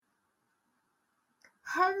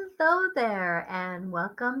Hello there, and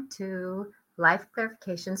welcome to Life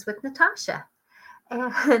Clarifications with Natasha.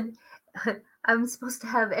 And I'm supposed to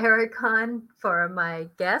have Eric on for my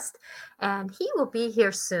guest, and he will be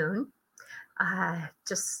here soon.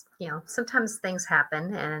 Sometimes things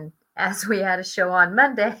happen, and as we had a show on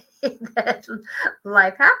Monday, that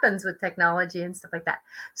life happens with technology and stuff like that.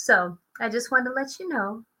 So I just wanted to let you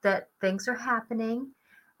know that things are happening,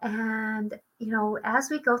 and as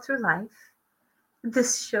we go through life,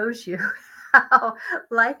 this shows you how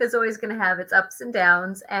life is always going to have its ups and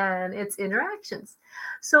downs and its interactions.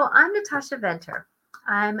 So, I'm Natasha Venter.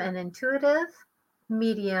 I'm an intuitive,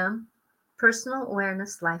 medium, personal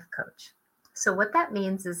awareness life coach. So, what that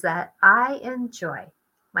means is that I enjoy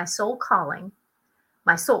my soul calling,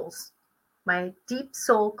 my soul's, my deep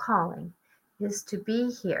soul calling is to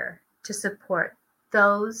be here to support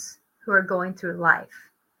those who are going through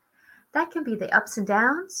life. That can be the ups and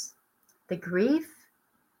downs, the grief,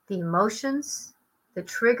 the emotions, the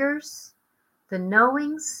triggers, the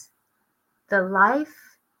knowings, the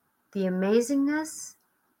life, the amazingness,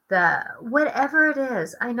 the whatever it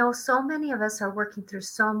is. I know so many of us are working through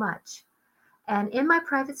so much. And in my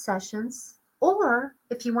private sessions, or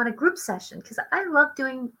if you want a group session, because I love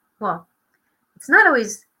doing, well, it's not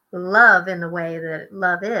always love in the way that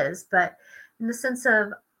love is, but in the sense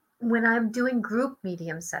of when I'm doing group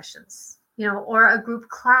medium sessions, or a group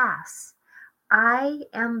class, I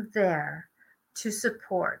am there to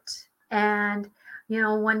support. And,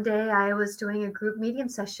 one day I was doing a group medium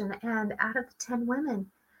session, and out of the 10 women,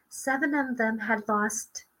 7 of them had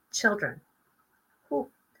lost children. Ooh,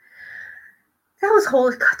 that was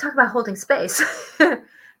talk about holding space.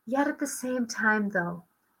 Yet at the same time, though,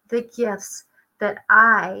 the gifts that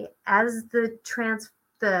I, as the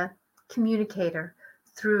communicator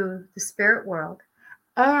through the spirit world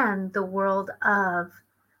and the world of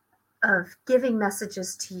giving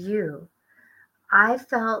messages to you, I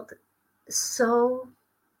felt so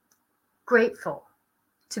grateful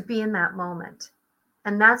to be in that moment.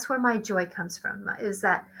 And that's where my joy comes from, is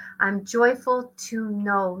that I'm joyful to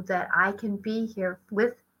know that I can be here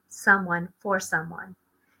with someone, for someone,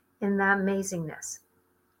 in that amazingness.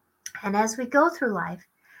 And as we go through life,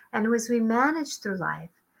 and as we manage through life,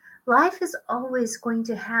 life is always going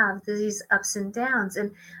to have these ups and downs.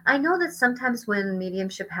 And I know that sometimes when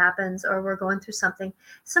mediumship happens or we're going through something,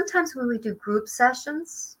 sometimes when we do group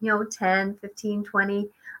sessions, 10, 15, 20,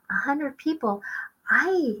 100 people,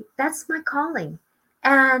 that's my calling.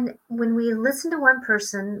 And when we listen to one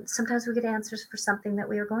person, sometimes we get answers for something that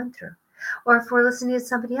we are going through. Or if we're listening to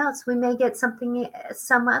somebody else, we may get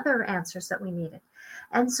some other answers that we needed.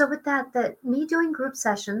 And so with that me doing group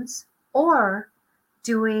sessions or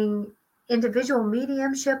doing individual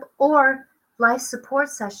mediumship or life support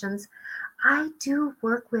sessions, I do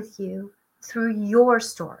work with you through your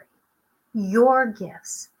story, your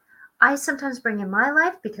gifts. I sometimes bring in my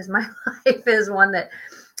life because my life is one that,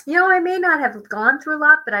 I may not have gone through a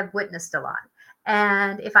lot, but I've witnessed a lot.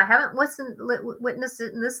 And if I haven't witnessed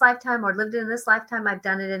it in this lifetime or lived it in this lifetime, I've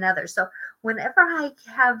done it in others. So whenever I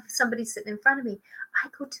have somebody sitting in front of me, I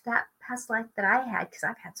go to that past life that I had, because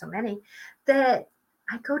I've had so many, that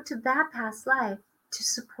I go to that past life to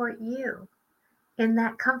support you in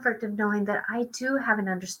that comfort of knowing that I do have an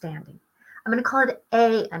understanding. I'm going to call it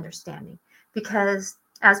a understanding, because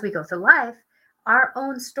as we go through life, our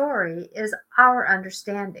own story is our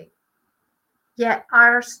understanding. Yet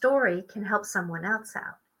our story can help someone else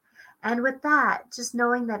out. And with that, just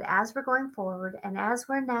knowing that as we're going forward and as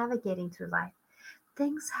we're navigating through life,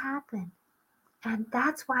 things happen. And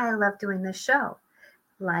that's why I love doing this show,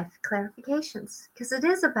 Life Clarifications, because it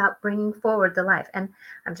is about bringing forward the life. And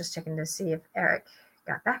I'm just checking to see if Eric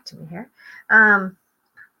got back to me here.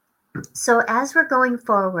 So as we're going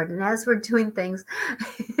forward and as we're doing things,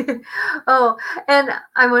 oh, and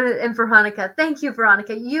Veronica, thank you,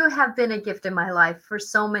 Veronica. You have been a gift in my life for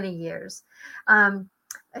so many years.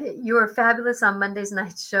 You are fabulous on Monday's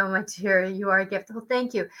night show, my dear. You are a gift. Well,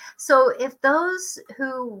 thank you. So if those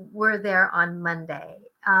who were there on Monday,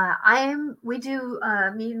 me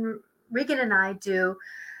and Regan and I do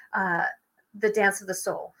the dance of the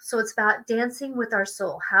soul. So it's about dancing with our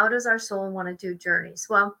soul. How does our soul want to do journeys?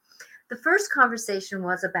 Well, the first conversation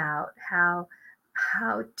was about how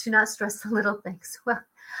to not stress the little things. Well,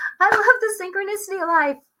 I love the synchronicity of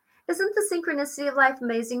life. Isn't the synchronicity of life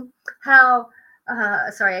amazing? How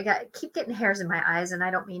sorry, keep getting hairs in my eyes, and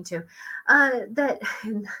I don't mean to. That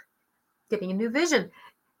getting a new vision,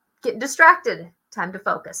 getting distracted, time to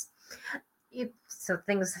focus. So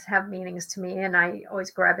things have meanings to me, and I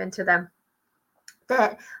always grab into them.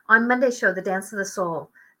 That on Monday's show, the Dance of the Soul,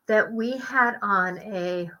 that we had on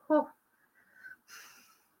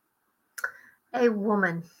a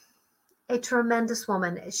woman, a tremendous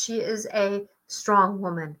woman. She is a strong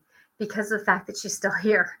woman because of the fact that she's still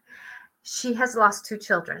here. She has lost 2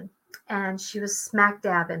 children, and she was smack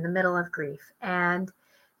dab in the middle of grief and,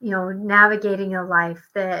 navigating a life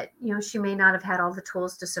that, she may not have had all the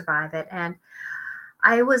tools to survive it. And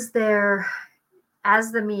I was there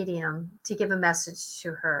as the medium to give a message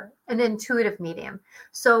to her, an intuitive medium.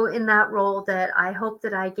 So in that role, that I hope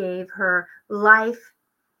that I gave her life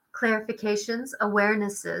clarifications,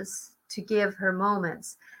 awarenesses to give her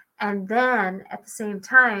moments, and then at the same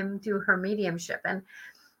time do her mediumship. And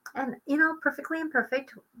perfectly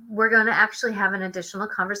imperfect, we're going to actually have an additional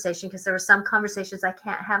conversation, because there were some conversations I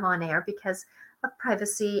can't have on air because of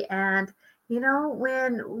privacy. And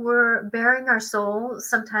when we're bearing our soul,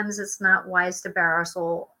 sometimes it's not wise to bear our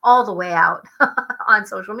soul all the way out on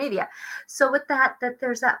social media. So with that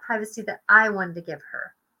there's that privacy that I wanted to give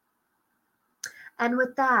her. And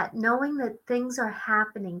with that, knowing that things are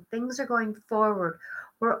happening, things are going forward,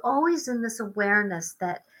 we're always in this awareness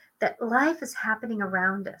that life is happening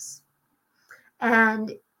around us.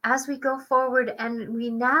 And as we go forward and we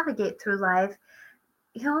navigate through life,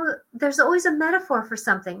 there's always a metaphor for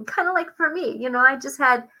something. Kind of like for me, I just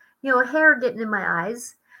had, hair getting in my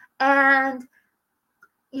eyes. And,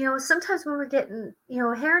 sometimes when we're getting,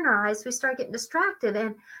 hair in our eyes, we start getting distracted.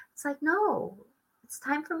 And it's like, no, it's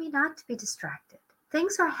time for me not to be distracted.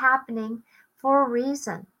 Things are happening for a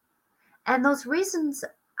reason. And those reasons,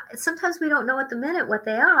 sometimes we don't know at the minute what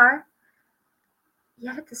they are.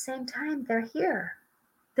 Yet at the same time, they're here.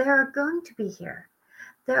 They're going to be here.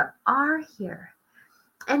 They are here.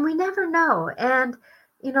 And we never know. And,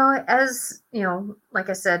 as, like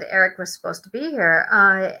I said, Eric was supposed to be here,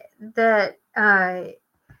 that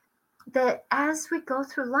as we go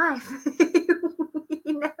through life,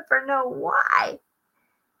 we never know why.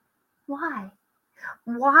 Why?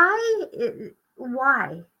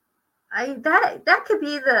 That could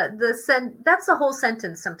be that's the whole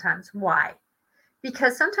sentence sometimes. Why?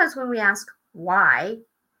 Because sometimes when we ask why,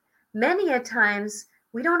 many a times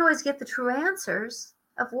we don't always get the true answers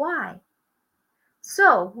of why.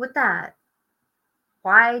 So with that,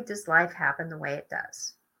 why does life happen the way it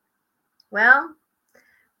does? Well,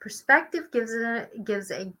 perspective gives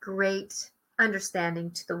a great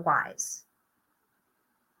understanding to the whys.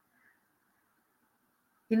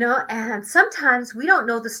 And sometimes we don't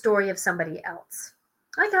know the story of somebody else.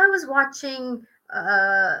 Like I was watching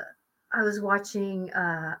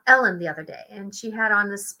Ellen the other day, and she had on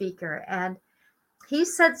the speaker, and he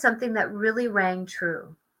said something that really rang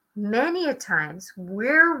true. Many a times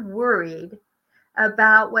we're worried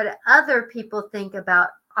about what other people think about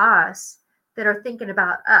us that are thinking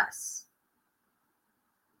about us.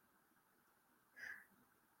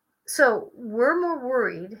 So we're more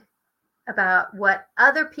worried about what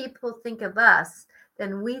other people think of us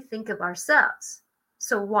than we think of ourselves.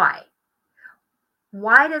 So why?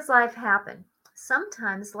 Why does life happen?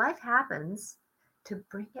 Sometimes life happens to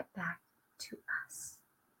bring it back to us,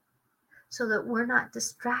 so that we're not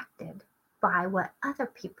distracted by what other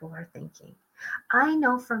people are thinking. I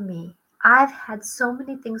know for me, I've had so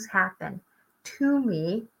many things happen to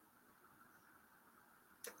me,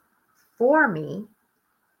 for me,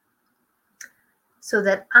 so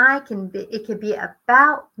that it can be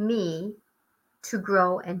about me to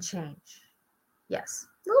grow and change. Yes,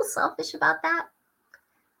 a little selfish about that.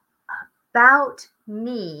 About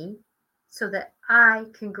me, so that I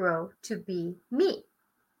can grow to be me.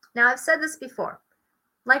 Now, I've said this before.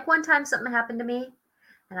 Like one time something happened to me,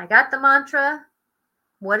 and I got the mantra,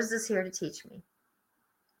 what is this here to teach me?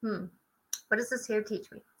 What is this here to teach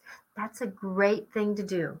me? That's a great thing to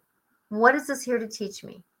do. What is this here to teach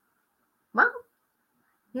me? Well,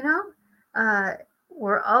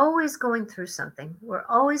 we're always going through something. We're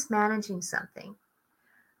always managing something.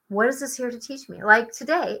 What is this here to teach me? Like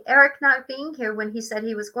today, Eric not being here when he said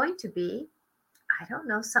he was going to be, I don't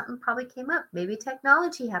know, something probably came up. Maybe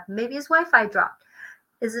technology happened. Maybe his Wi-Fi dropped.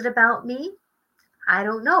 Is it about me? I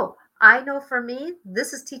don't know. I know for me,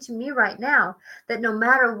 this is teaching me right now that no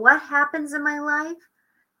matter what happens in my life,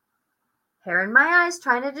 hair in my eyes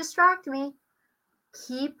trying to distract me,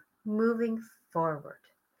 keep moving forward.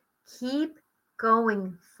 Keep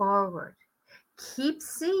going forward. Keep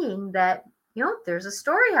seeing that, there's a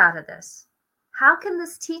story out of this. How can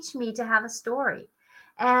this teach me to have a story?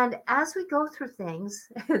 And as we go through things,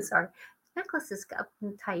 sorry, necklaces up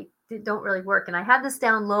and tight don't really work. And I had this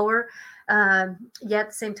down lower, yet at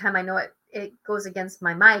the same time, I know it goes against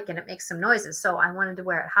my mic and it makes some noises. So I wanted to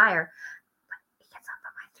wear it higher, but it gets up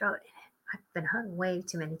on my throat. And I've been hung way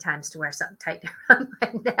too many times to wear something tight around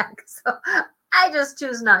my neck. So I just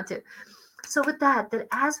choose not to. So with that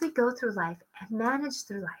as we go through life and manage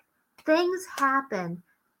through life. Things happen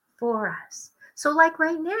for us. So, like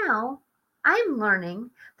right now, I'm learning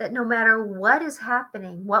that no matter what is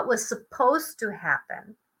happening, what was supposed to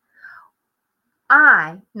happen,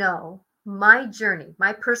 I know my journey,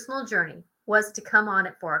 my personal journey, was to come on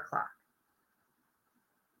at 4 o'clock.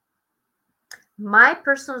 My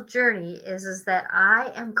personal journey is that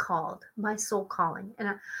I am called, my soul calling, and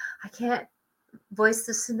I can't voice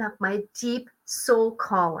this enough. My deep soul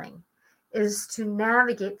calling is to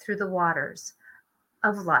navigate through the waters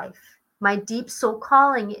of life. My deep soul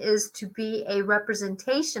calling is to be a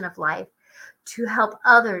representation of life, to help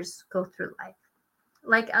others go through life.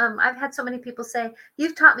 Like I've had so many people say,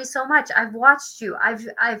 "You've taught me so much. I've watched you. I've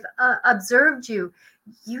observed you.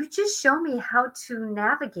 You just show me how to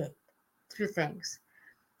navigate through things,"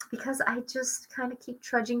 because I just kind of keep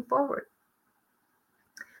trudging forward.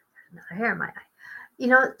 Another hair in my eye.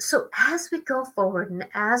 So as we go forward and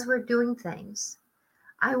as we're doing things,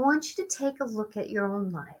 I want you to take a look at your own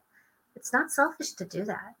life. It's not selfish to do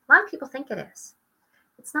that. A lot of people think it is.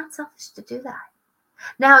 It's not selfish to do that.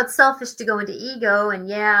 Now it's selfish to go into ego and,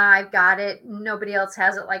 yeah, I've got it. Nobody else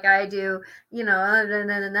has it like I do.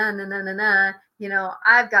 I've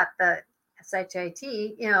got the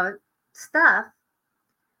SHIT, stuff.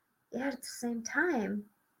 Yet at the same time,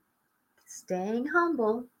 staying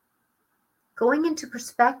humble, going into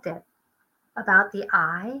perspective about the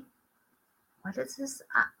I.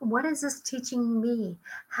 What is this teaching me?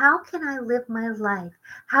 How can I live my life?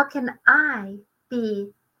 How can I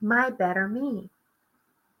be my better me?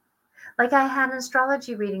 Like I had an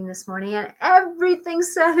astrology reading this morning and everything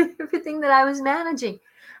said everything that I was managing.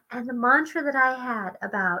 And the mantra that I had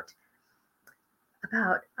about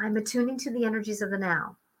I'm attuning to the energies of the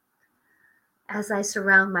now as I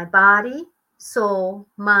surround my body, soul,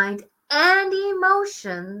 mind, and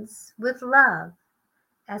emotions with love,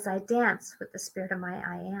 as I dance with the spirit of my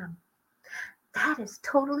I am. That is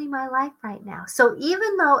totally my life right now. So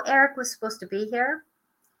even though Eric was supposed to be here,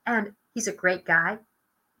 and he's a great guy,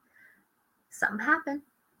 something happened.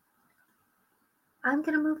 I'm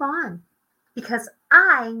going to move on because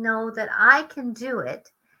I know that I can do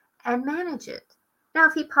it and manage it. Now,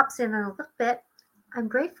 if he pops in a little bit, I'm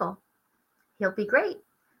grateful. He'll be great.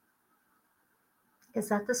 Is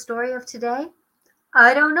that the story of today?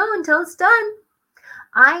 I don't know until it's done.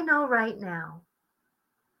 I know right now.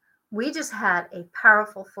 We just had a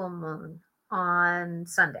powerful full moon on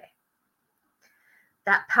Sunday.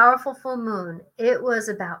 That powerful full moon, it was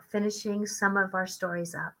about finishing some of our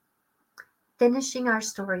stories up. Finishing our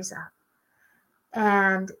stories up.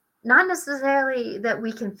 And not necessarily that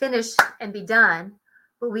we can finish and be done,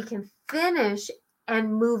 but we can finish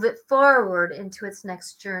and move it forward into its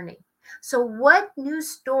next journey. So what new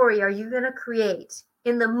story are you going to create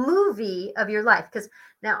in the movie of your life? Because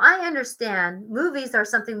now I understand movies are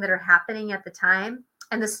something that are happening at the time,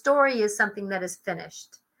 and the story is something that is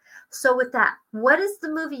finished. So with that, what is the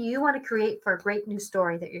movie you want to create for a great new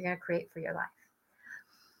story that you're going to create for your life?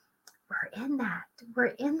 We're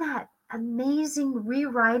in that amazing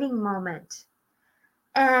rewriting moment.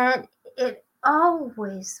 And it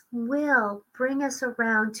always will bring us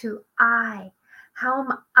around to I. How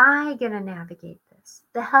am I going to navigate this?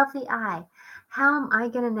 The healthy I. How am I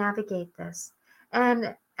going to navigate this?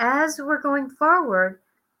 And as we're going forward,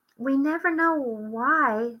 we never know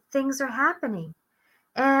why things are happening.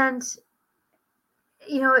 And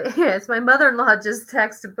yes, my mother-in-law just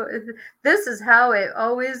texted, this is how it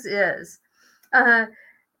always is. And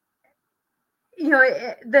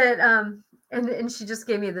she just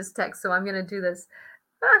gave me this text, so I'm going to do this.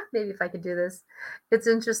 Maybe if I could do this. It's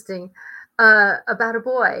interesting. About a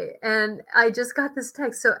boy, and I just got this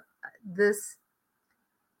text. So this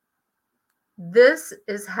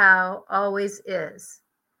is how always is.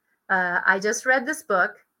 I just read this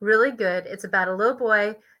book, really good. It's about a little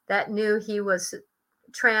boy that knew he was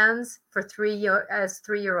trans for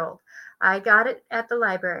 3-year-old. I got it at the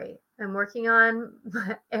library. I'm working on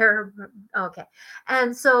Arab. Okay.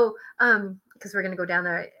 And so, because we're going to go down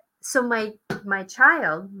there. So my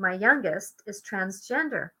child, my youngest, is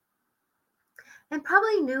transgender. And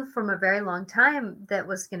probably knew from a very long time that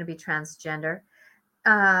was going to be transgender.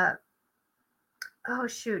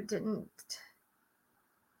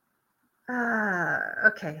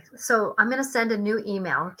 Okay, so I'm going to send a new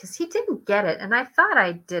email because he didn't get it, and I thought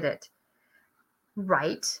I did it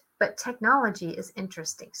right, but technology is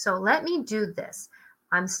interesting. So let me do this.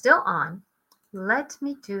 I'm still on. Let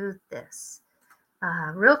me do this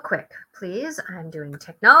real quick, please. I'm doing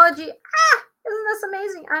technology. Isn't this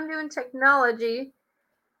amazing? I'm doing technology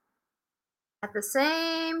at the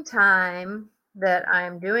same time that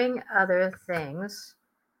I'm doing other things.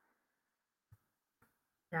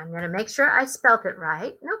 I'm going to make sure I spelt it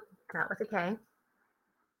right. Nope, not with a K.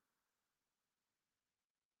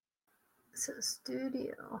 So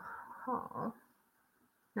studio hall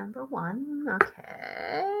number 1.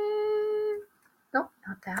 Okay. Nope,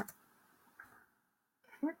 not that.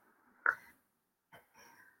 Okay.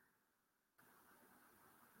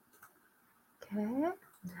 Okay.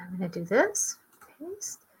 I'm going to do this.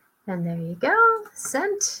 Paste. And there you go.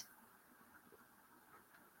 Sent.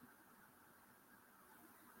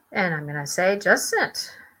 And I'm going to say just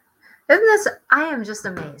sent. Isn't this? I am just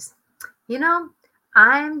amazed. You know,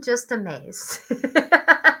 I'm just amazed.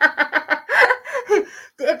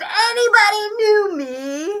 If anybody knew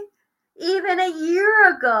me even a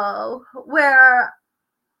year ago, where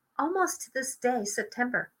almost to this day,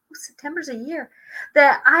 September's a year,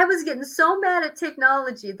 that I was getting so mad at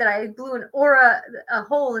technology that I blew a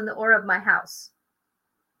hole in the aura of my house.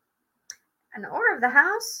 An aura of the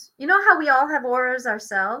house? You know how we all have auras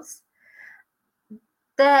ourselves?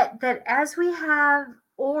 That as we have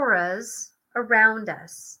auras around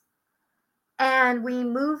us and we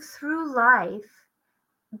move through life,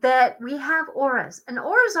 that we have auras, and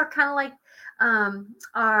auras are kind of like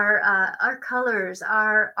our colors,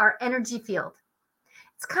 our energy field.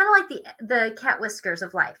 It's kind of like the cat whiskers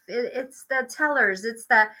of life. It's the tellers. It's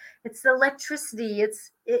the electricity.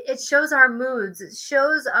 It shows our moods. It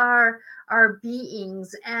shows our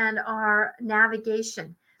beings and our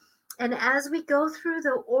navigation. And as we go through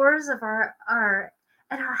the auras of our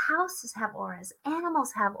and our houses have auras,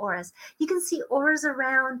 animals have auras. You can see auras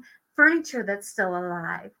around furniture that's still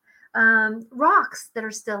alive, rocks that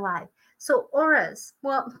are still alive. So auras.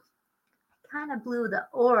 Well, I kind of blew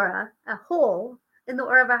a hole in the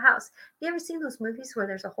aura of our house. You ever seen those movies where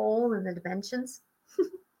there's a hole in the dimensions?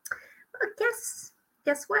 Well,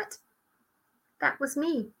 guess what? That was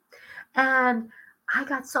me. And I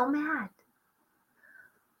got so mad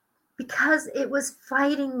because it was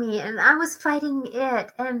fighting me and I was fighting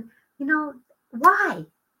it. And, why?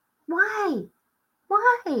 Why?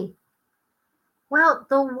 Why? Well,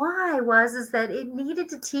 the why is that it needed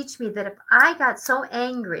to teach me that if I got so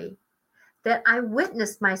angry that I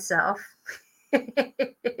witnessed myself,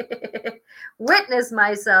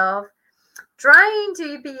 trying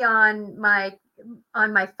to be on my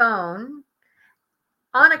phone,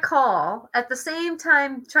 on a call, at the same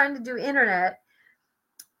time trying to do internet.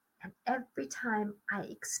 And every time I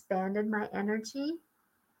expanded my energy,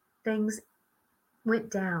 things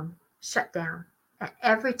went down, shut down. And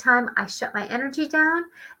every time I shut my energy down,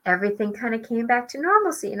 everything kind of came back to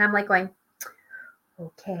normalcy. And I'm like going,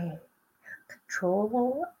 okay,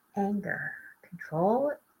 control anger,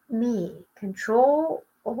 control me, control.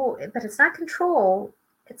 Oh, but it's not control.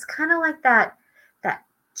 It's kind of like that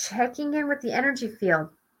checking in with the energy field.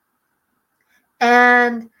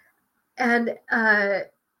 And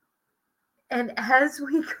as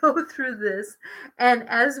we go through this, and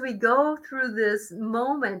as we go through this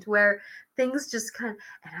moment where things just and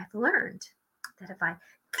I've learned that if I get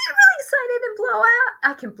really excited and blow out,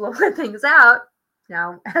 I can blow things out.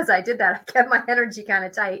 Now, as I did that, I kept my energy kind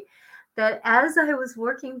of tight. That as I was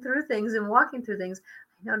working through things and walking through things,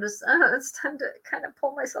 I noticed, it's time to kind of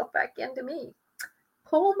pull myself back into me.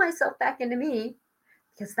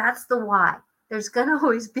 Because that's the why. There's going to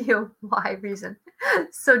always be a why reason.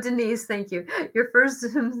 So Denise, thank you. Your first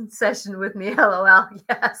session with me, LOL.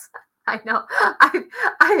 Yes, I know.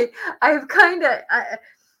 I've kind of,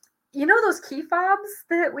 those key fobs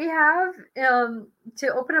that we have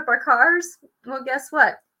to open up our cars? Well, guess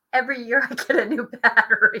what? Every year I get a new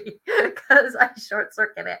battery because I short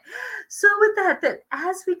circuit it. So with that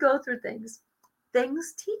as we go through things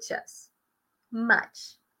teach us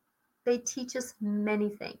much. They teach us many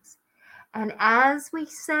things. And as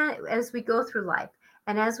we go through life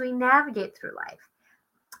and as we navigate through life,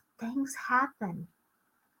 things happen.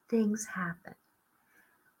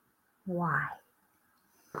 Why?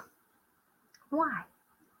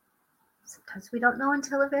 Sometimes we don't know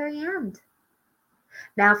until the very end.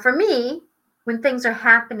 Now, for me, when things are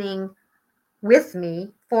happening with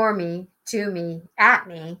me, for me, to me, at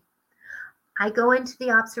me, I go into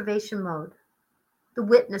the observation mode, the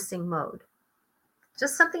witnessing mode.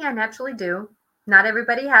 Just something I naturally do. Not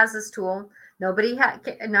everybody has this tool. Not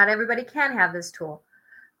everybody can have this tool.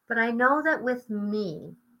 But I know that with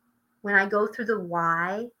me, when I go through the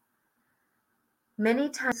why, many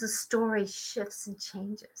times the story shifts and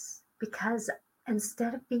changes, because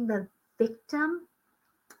instead of being the victim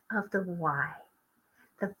of the why,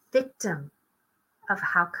 the victim of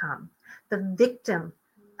how come, the victim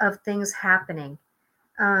of things happening,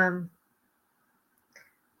 I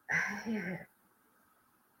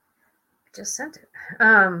just sent it.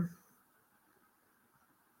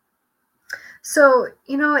 So,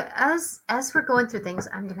 as we're going through things,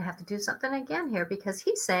 I'm going to have to do something again here because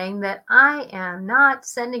he's saying that I am not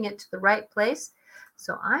sending it to the right place.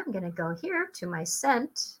 So I'm going to go here to my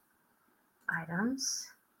sent items.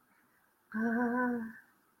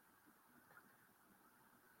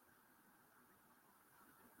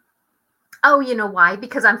 Oh, you know why?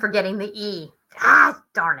 Because I'm forgetting the E. Ah,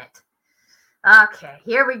 darn it. Okay,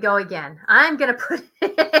 here we go again. I'm going to put me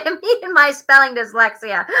and my spelling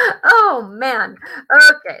dyslexia. Oh, man.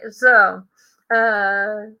 Okay, so,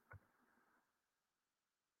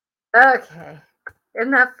 okay.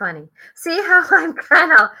 Isn't that funny? See how I'm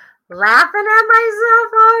kind of laughing at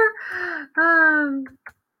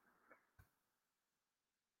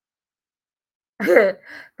myself?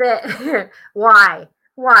 That why?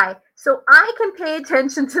 Why? So I can pay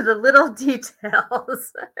attention to the little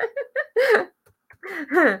details.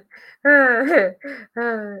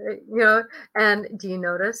 And do you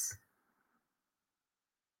notice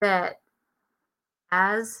that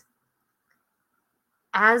as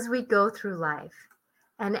as we go through life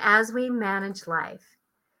and as we manage life,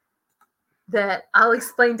 that I'll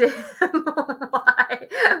explain to him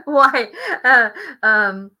why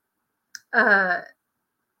um uh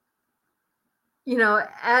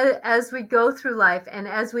as we go through life and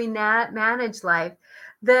as we manage life,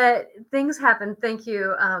 that things happen. Thank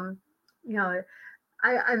you. You know,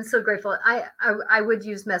 I'm so grateful. I would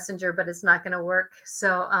use Messenger, but it's not going to work.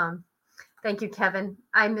 So thank you, Kevin.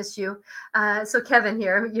 I miss you. So Kevin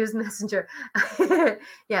here, use Messenger.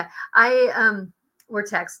 Yeah, we're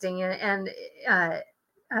texting and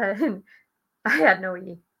I had no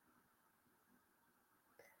E.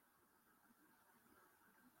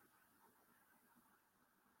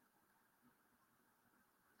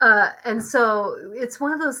 And so it's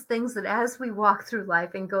one of those things that as we walk through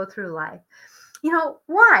life and go through life,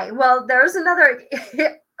 why? Well, there's another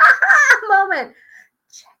moment.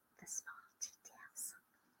 Check the small details.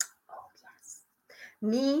 Oh, yes.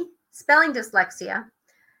 Me, spelling dyslexia,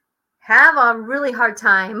 have a really hard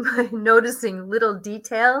time noticing little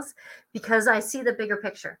details because I see the bigger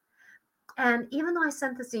picture. And even though I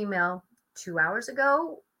sent this email 2 hours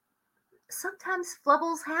ago, sometimes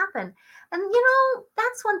flubbles happen. And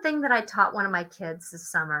that's one thing that I taught one of my kids this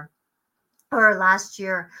summer or last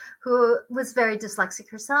year who was very dyslexic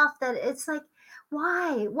herself, that it's like,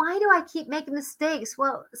 why do I keep making mistakes?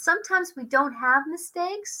 Well, sometimes we don't have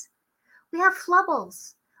mistakes. We have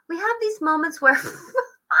flubbles. We have these moments where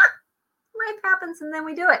life happens and then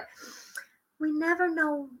we do it. We never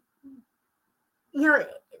know.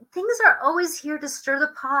 Things are always here to stir the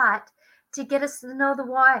pot to get us to know the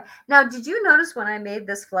why. Now, did you notice when I made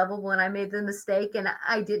this flubble, when I made the mistake and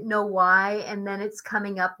I didn't know why, and then it's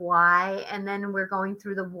coming up why, and then we're going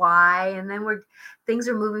through the why, and then things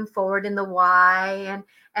are moving forward in the why,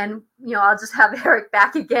 and I'll just have Eric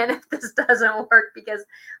back again if this doesn't work because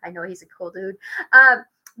I know he's a cool dude.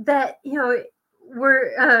 That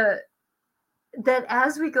we're that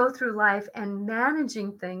as we go through life and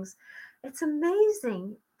managing things, it's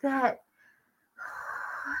amazing that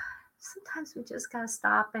sometimes we just got to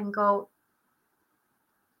stop and go.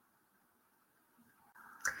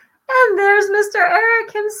 And there's Mr.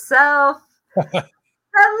 Eric himself.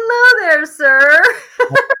 Hello there, sir.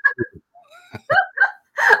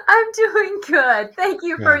 I'm doing good. Thank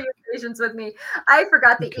you for your patience with me. I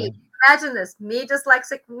forgot the E. Imagine this. Me,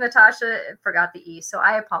 dyslexic Natasha, forgot the E. So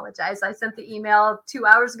I apologize. I sent the email 2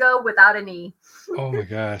 hours ago without an E. Oh my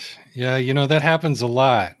gosh. Yeah, that happens a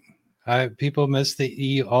lot. People miss the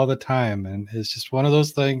E all the time, and it's just one of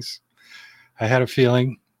those things. I had a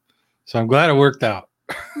feeling, so I'm glad it worked out.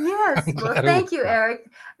 Yes. Well, thank you, Eric.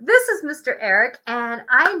 This is Mr. Eric, and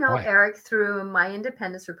I know Eric through my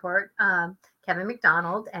Independence Report, Kevin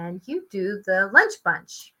McDonald, and you do the Lunch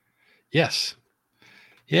Bunch. Yes.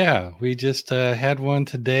 Yeah, we just had one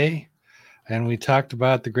today, and we talked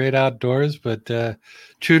about the great outdoors, but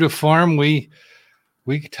true to form, we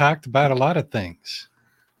talked about a lot of things.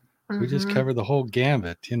 We just covered the whole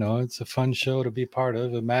gambit. It's a fun show to be part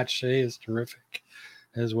of. And Matt Shea is terrific,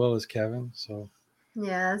 as well as Kevin. So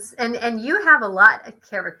yes, and you have a lot of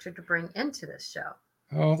character to bring into this show.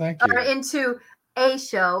 Oh, thank you. Or into a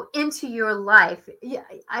show, into your life. Yeah,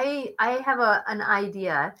 I have an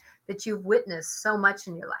idea that you've witnessed so much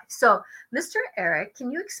in your life. So, Mr. Eric,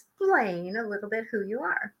 can you explain a little bit who you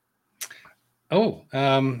are? Oh,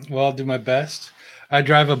 well, I'll do my best. I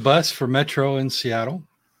drive a bus for Metro in Seattle,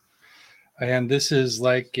 and this is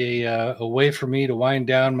like a way for me to wind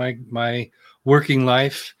down my working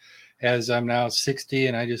life, as I'm now 60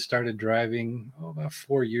 and I just started driving about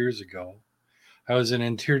 4 years ago. I was an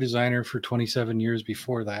interior designer for 27 years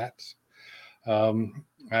before that.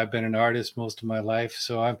 I've been an artist most of my life,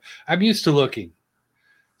 so I'm used to looking.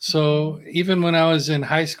 So even when I was in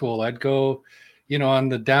high school, I'd go, on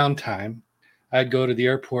the downtime, I'd go to the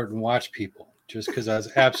airport and watch people just because I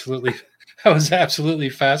was absolutely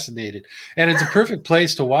fascinated. And it's a perfect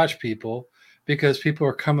place to watch people because people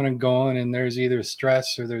are coming and going, and there's either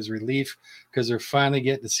stress or there's relief because they're finally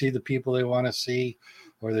getting to see the people they want to see,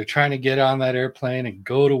 or they're trying to get on that airplane and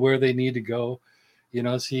go to where they need to go.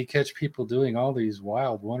 So you catch people doing all these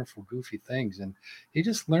wild, wonderful, goofy things, and you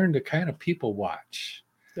just learn to kind of people watch.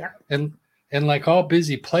 Yep. And like all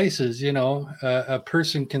busy places, a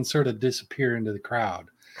person can sort of disappear into the crowd.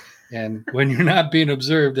 And when you're not being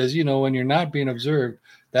observed, as you know, when you're not being observed,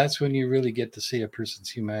 that's when you really get to see a person's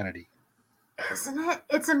humanity. Isn't it?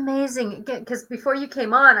 It's amazing because before you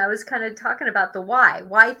came on, I was kind of talking about the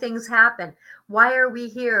why things happen. Why are we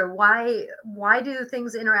here? Why do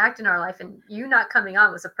things interact in our life? And you not coming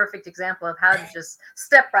on was a perfect example of how to just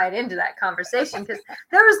step right into that conversation, because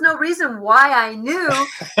there was no reason why I knew,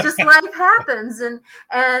 just life happens. And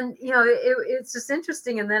it's just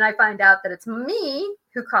interesting. And then I find out that it's me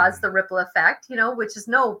who caused the ripple effect, which is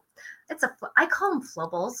I call them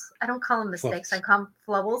flubbles. I don't call them mistakes. I call them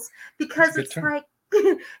flubbles because it's like,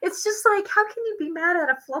 it's just like, how can you be mad at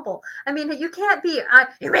a flubble? I mean, you can't be,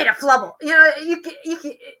 you made a flubble.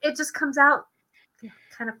 It just comes out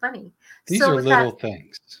kind of funny. These are little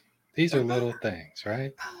things. These are little things,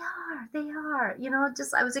 right? They are.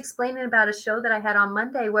 Just I was explaining about a show that I had on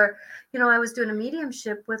Monday where, I was doing a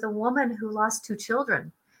mediumship with a woman who lost 2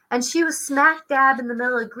 children, and she was smack dab in the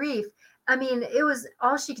middle of grief. I mean, it was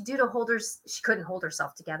all she could do to hold her. She couldn't hold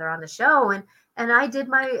herself together on the show. And I did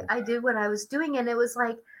what I was doing. And it was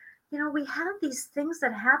like, we have these things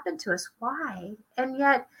that happen to us. Why? And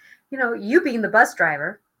yet, you being the bus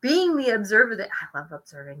driver, being the observer, that I love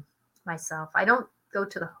observing myself. I don't go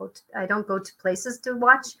to I don't go to places to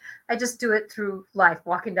watch. I just do it through life,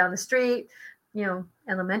 walking down the street,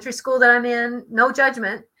 elementary school that I'm in, no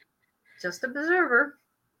judgment, just observer.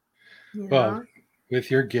 Well, with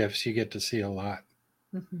your gifts, you get to see a lot,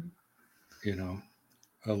 Mm-hmm.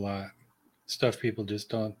 A lot. Stuff people just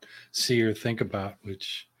don't see or think about,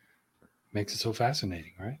 which makes it so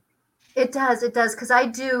fascinating, right? It does. Because I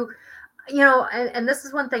do, and this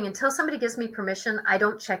is one thing, until somebody gives me permission, I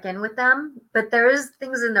don't check in with them, but there is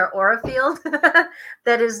things in their aura field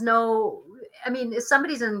that is if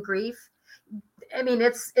somebody's in grief,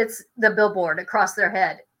 it's the billboard across their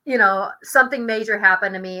head. Something major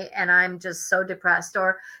happened to me and I'm just so depressed.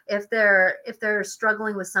 Or if they're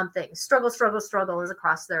struggling with something, struggle is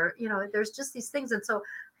across their, there's just these things. And so I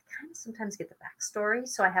kind of sometimes get the backstory,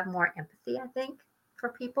 so I have more empathy, I think, for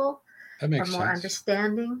people. That makes or more sense.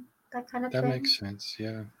 Understanding, that kind of thing. That makes sense.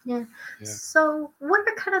 Yeah. So what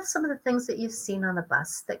are kind of some of the things that you've seen on the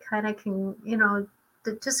bus that kind of can,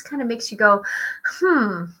 that just kind of makes you go,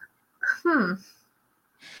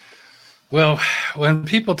 Well, when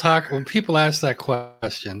people ask that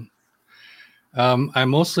question, I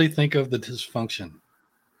mostly think of the dysfunction.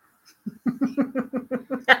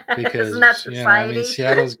 Because isn't that society?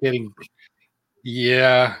 Seattle's getting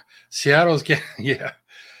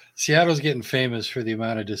famous for the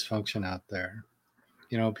amount of dysfunction out there.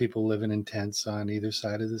 People living in tents on either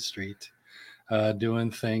side of the street,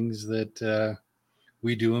 doing things that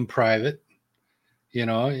we do in private.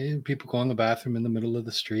 People go in the bathroom in the middle of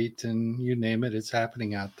the street, and you name it, it's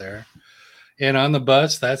happening out there. And on the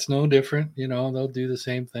bus, that's no different. They'll do the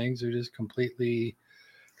same things.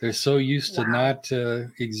 They're so used to not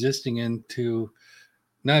existing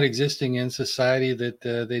in society that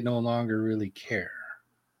they no longer really care.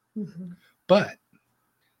 Mm-hmm. But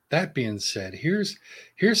that being said, here's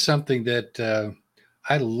something that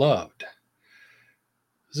I loved. It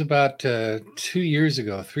was about 3 years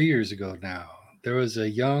ago now. There was a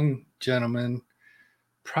young gentleman,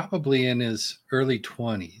 probably in his early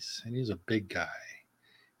 20s, and he was a big guy.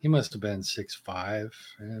 He must have been 6'5",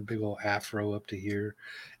 and a big old afro up to here,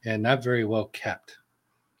 and not very well kept.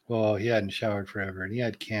 Well, he hadn't showered forever, and he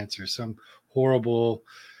had cancer, some horrible.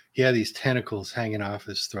 He had these tentacles hanging off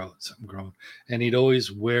his throat, something growing, and he'd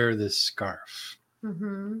always wear this scarf.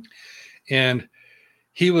 Mm-hmm. And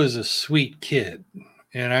he was a sweet kid,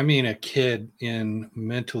 and I mean a kid in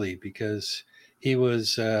mentally, because he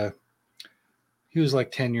was like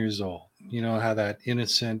 10 years old. You know how that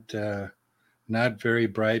innocent, not very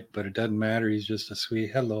bright, but it doesn't matter. He's just a sweet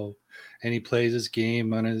hello, and he plays his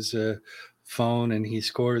game on his phone, and he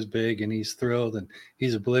scores big, and he's thrilled, and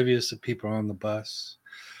he's oblivious of people on the bus.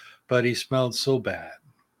 But he smelled so bad,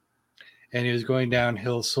 and he was going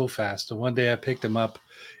downhill so fast. And one day I picked him up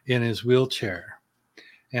in his wheelchair,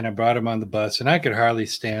 and I brought him on the bus, and I could hardly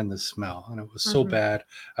stand the smell, and it was so bad.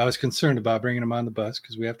 I was concerned about bringing him on the bus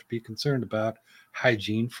because we have to be concerned about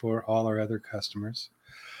hygiene for all our other customers.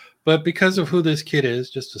 But because of who this kid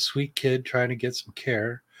is, just a sweet kid trying to get some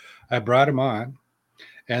care, I brought him on,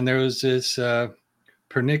 and there was this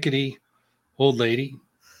pernickety old lady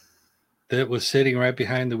that was sitting right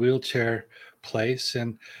behind the wheelchair place,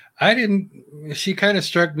 and she kind of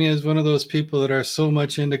struck me as one of those people that are so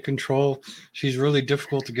much into control. She's really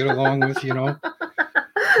difficult to get along with, you know.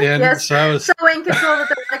 And yes, so I was so in control that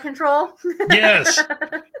they're out of control. yes.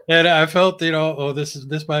 And I felt, you know, oh,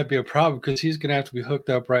 this might be a problem because he's gonna have to be hooked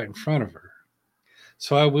up right in front of her.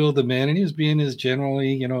 So I wheeled him in, and he was being his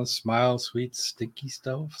generally, you know, smile, sweet, stinky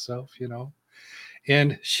self, you know.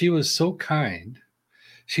 And she was so kind.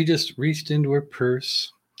 She just reached into her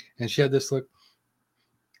purse, and she had this look,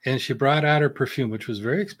 and she brought out her perfume, which was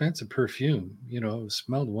very expensive perfume. You know, it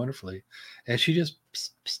smelled wonderfully, and she just. Psst,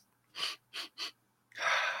 psst.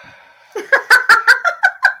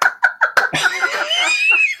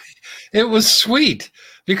 It was sweet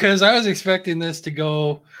because I was expecting this to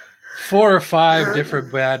go 4 or 5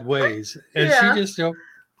 different bad ways, and she just, you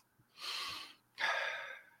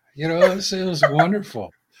know, it was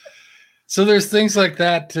wonderful. So there's things like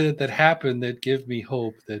that that happen that give me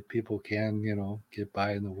hope that people can, you know, get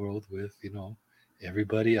by in the world with, you know,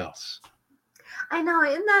 everybody else. I know,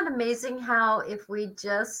 isn't that amazing how if we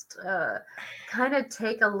just kind of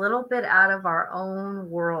take a little bit out of our own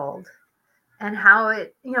world and how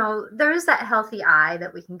it, you know, there is that healthy I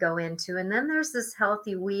that we can go into, and then there's this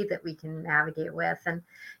healthy we that we can navigate with. And,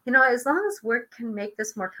 you know, as long as we can make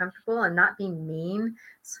this more comfortable and not be mean,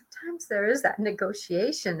 sometimes there is that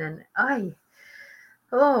negotiation. And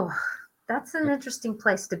that's an interesting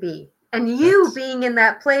place to be. And you being in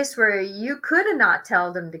that place where you could have not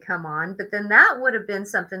told him to come on, but then that would have been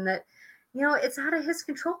something that, you know, it's out of his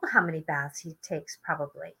control how many baths he takes,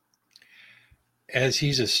 probably. As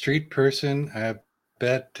he's a street person, I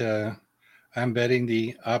bet I'm betting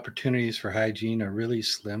the opportunities for hygiene are really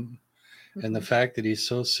slim. And the fact that he's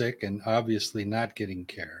so sick and obviously not getting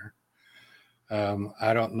care,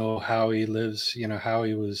 I don't know how he lives, you know, how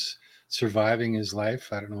he was surviving his life.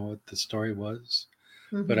 I don't know what the story was,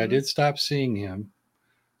 but I did stop seeing him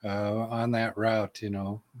on that route, you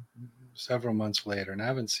know, several months later, and I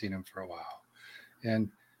haven't seen him for a while.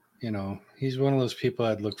 And, you know, he's one of those people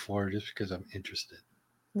I'd look for just because I'm interested.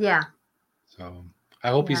 Yeah. So I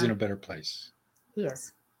hope he's in a better place. He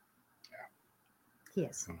is. Yeah. He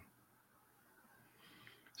is.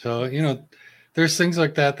 So, you know, there's things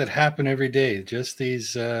like that happen every day. Just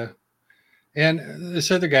these, and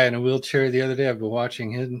this other guy in a wheelchair the other day, I've been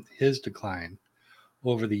watching his decline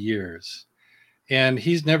over the years. And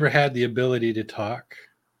he's never had the ability to talk.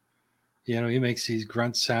 You know, he makes these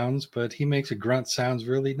grunt sounds, but he makes a grunt sounds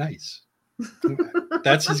really nice.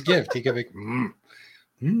 That's his gift. He can make,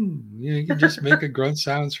 you can just make a grunt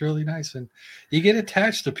sounds really nice. And you get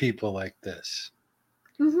attached to people like this.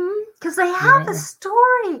 Because they have a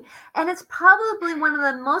story. And it's probably one of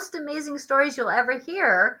the most amazing stories you'll ever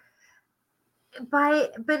hear.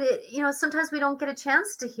 But you know, sometimes we don't get a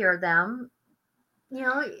chance to hear them. You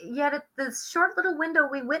know, yet at the short little window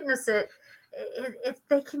we witness it,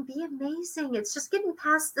 they can be amazing. It's just getting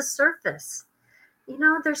past the surface. You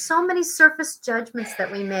know, there's so many surface judgments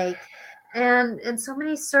that we make, and so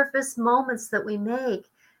many surface moments that we make.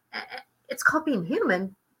 It's called being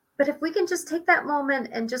human. But if we can just take that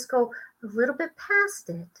moment and just go a little bit past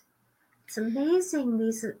it, it's amazing,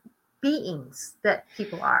 these beings that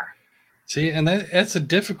people are. See, and that's a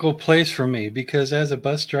difficult place for me because as a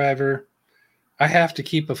bus driver, I have to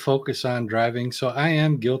keep a focus on driving. So I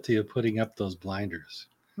am guilty of putting up those blinders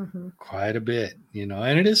quite a bit, you know,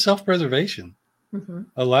 and it is self-preservation.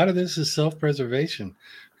 A lot of this is self-preservation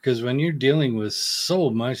because when you're dealing with so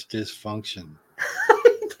much dysfunction,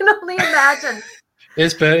 you can only imagine.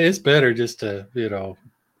 It's better just to, you know,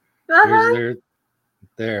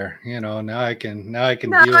 there, you know, now I can deal with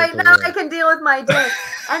I can deal with my day.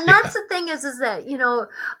 And that's the thing is that, you know,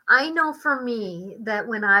 I know for me that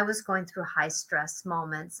when I was going through high stress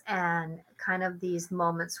moments and kind of these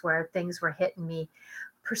moments where things were hitting me,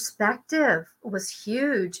 perspective was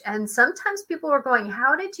huge. And sometimes people were going,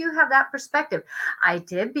 how did you have that perspective? I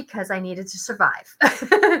did because I needed to survive.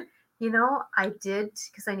 You know, I did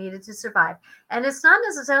because I needed to survive. And it's not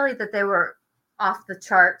necessarily that they were off the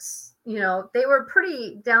charts. You know, they were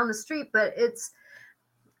pretty down the street, but it's,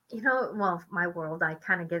 you know, well, my world, I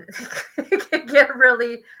kind of get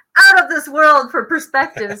really out of this world for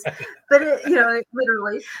perspectives, but you know,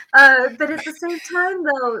 literally. But at the same time,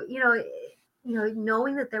 though, you know,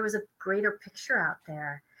 knowing that there was a greater picture out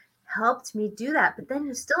there helped me do that. But then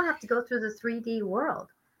you still have to go through the 3D world.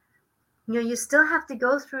 You still have to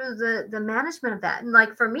go through the management of that. And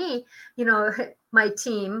like for me, my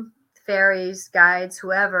team, fairies, guides,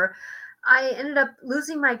 whoever, I ended up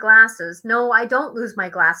losing my glasses. No, I don't lose my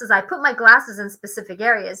glasses. I put my glasses in specific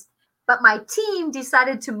areas, but my team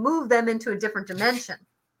decided to move them into a different dimension.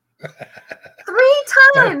 3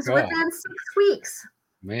 times within 6 weeks.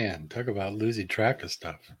 Man, talk about losing track of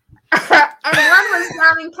stuff. And one was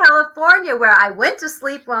down in California where I went to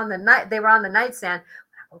sleep on the night. They were on the nightstand.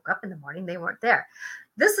 When I woke up in the morning, they weren't there.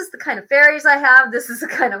 This is the kind of fairies I have. This is the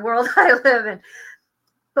kind of world I live in.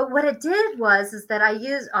 But what it did is that I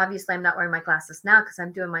use, obviously I'm not wearing my glasses now because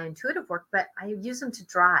I'm doing my intuitive work, but I use them to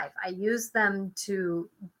drive. I use them to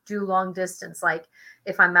do long distance. Like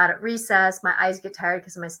if I'm out at recess, my eyes get tired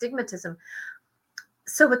because of my stigmatism.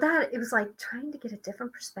 So with that, it was like trying to get a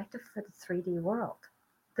different perspective for the 3D world.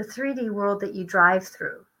 The 3D world that you drive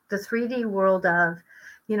through. The 3D world of,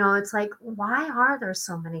 it's like, why are there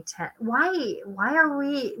so many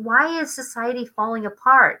why is society falling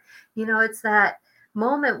apart? It's that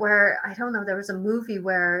moment where, I don't know, there was a movie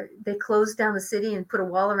where they closed down the city and put a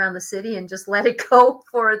wall around the city and just let it go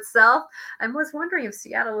for itself. I was wondering if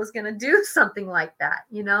Seattle was going to do something like that,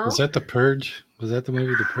 Was that The Purge? Was that the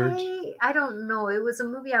movie The Purge? I don't know. It was a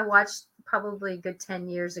movie I watched probably a good 10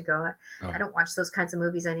 years ago. I don't watch those kinds of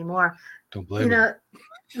movies anymore. Don't blame you.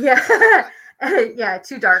 Yeah. Yeah,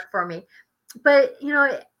 too dark for me. But,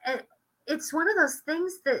 it's one of those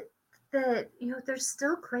things that there's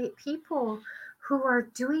still great people who are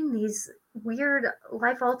doing these weird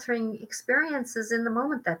life-altering experiences in the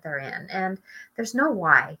moment that they're in. And there's no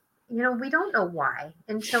why. We don't know why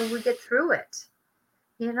until we get through it.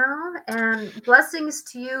 And blessings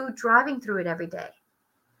to you driving through it every day.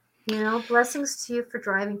 Blessings to you for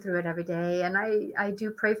driving through it every day. And I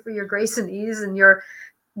do pray for your grace and ease and your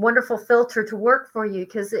wonderful filter to work for you,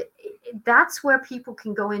 because that's where people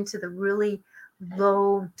can go into the really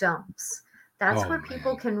low dumps. That's where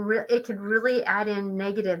people it can really add in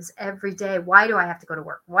negatives every day. Why do I have to go to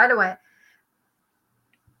work? But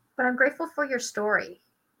I'm grateful for your story,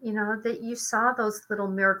 that you saw those little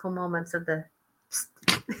miracle moments of the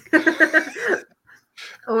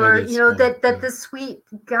or that the sweet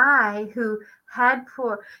guy who had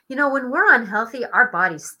when we're unhealthy, our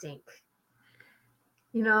bodies stink.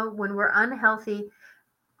 When we're unhealthy,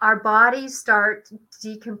 our bodies start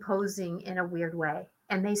decomposing in a weird way,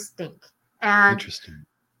 and they stink. And interesting.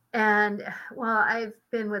 And I've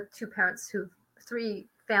been with 3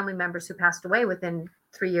 family members who passed away within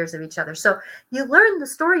 3 years of each other. So you learn the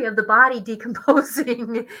story of the body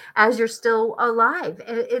decomposing as you're still alive.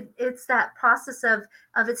 It's that process of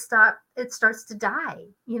it starts to die,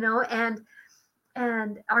 and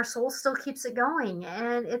our soul still keeps it going.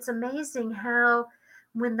 And it's amazing how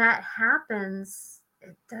when that happens,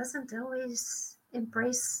 it doesn't always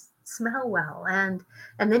smell well, and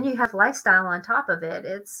then you have lifestyle on top of it.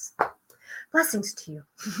 It's blessings to you.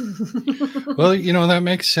 Well, that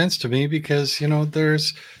makes sense to me, because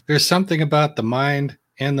there's something about the mind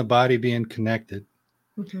and the body being connected,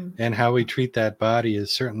 and how we treat that body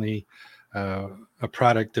is certainly a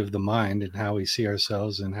product of the mind, and how we see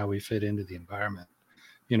ourselves and how we fit into the environment.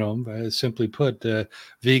 Simply put,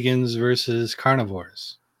 vegans versus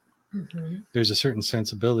carnivores. There's a certain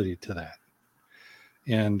sensibility to that.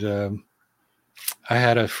 And I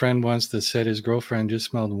had a friend once that said his girlfriend just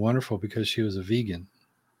smelled wonderful because she was a vegan.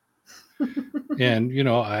 And,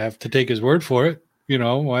 I have to take his word for it.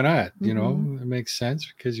 Why not? It makes sense,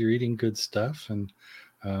 because you're eating good stuff and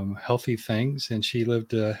healthy things. And she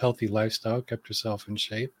lived a healthy lifestyle, kept herself in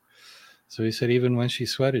shape. So he said, even when she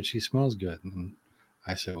sweated, she smells good. And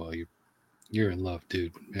I said, well, you're in love,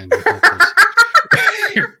 dude. And you're hopeless.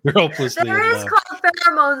 You're hopelessly in love. There is called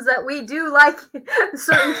pheromones that we do like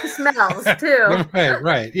certain smells too.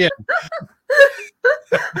 Right. Yeah.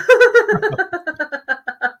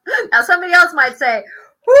 Now somebody else might say,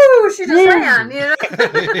 "Whoo, she just ran,"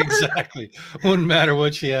 Exactly. Wouldn't matter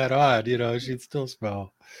what she had on, she'd still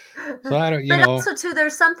smell. So I don't, But also too,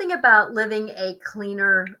 there's something about living a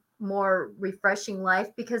cleaner, more refreshing life,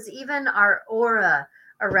 because even our aura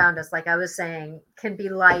around us, like I was saying, can be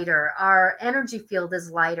lighter. Our energy field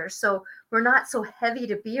is lighter, so we're not so heavy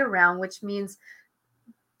to be around, which means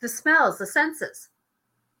the smells, the senses,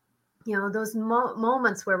 those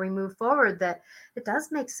moments where we move forward, that it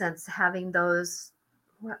does make sense having those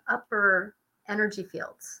upper energy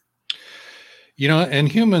fields. And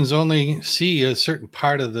humans only see a certain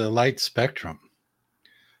part of the light spectrum.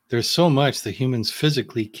 There's so much that humans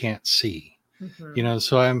physically can't see.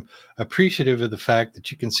 So I'm appreciative of the fact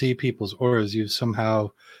that you can see people's auras. You've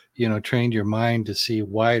somehow trained your mind to see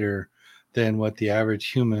wider than what the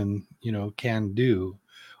average human, can do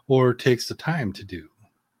or takes the time to do.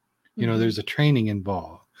 There's a training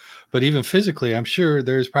involved. But even physically, I'm sure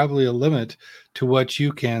there's probably a limit to what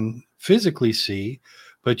you can physically see,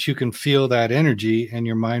 but you can feel that energy and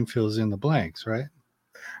your mind fills in the blanks, right?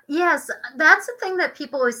 Yes, that's the thing that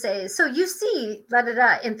people always say. So you see da da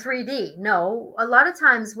da in 3D. No, a lot of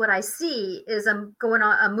times what I see is I'm going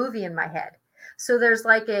on a movie in my head. So there's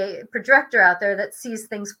like a projector out there that sees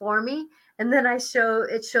things for me, and then it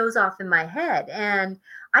shows off in my head. And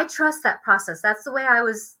I trust that process. That's the way I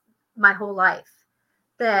was my whole life.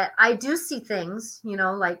 That I do see things,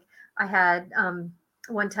 like I had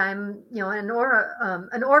one time, an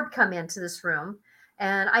orb come into this room,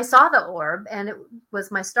 and I saw the orb, and it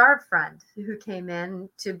was my star friend who came in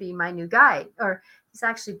to be my new guide. Or he's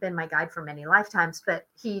actually been my guide for many lifetimes, but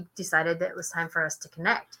he decided that it was time for us to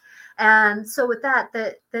connect. And so with that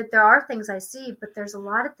there are things I see, but there's a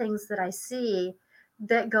lot of things that I see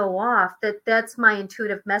that go off, that's my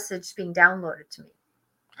intuitive message being downloaded to me.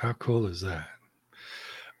 How cool is that?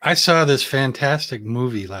 I saw this fantastic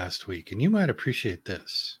movie last week, and you might appreciate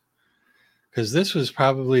this because this was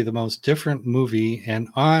probably the most different movie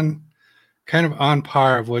and kind of on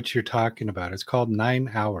par of what you're talking about. It's called 9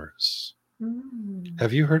 Hours.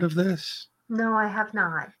 Have you heard of this? No, I have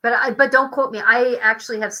not. But don't quote me. I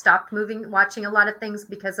actually have stopped watching a lot of things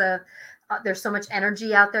because of there's so much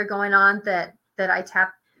energy out there going on that I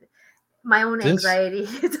tap my own anxiety.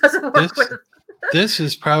 It doesn't work with. This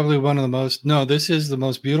is probably this is the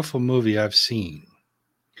most beautiful movie I've seen.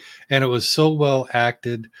 And it was so well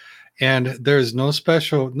acted. And there's no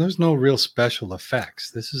real special effects.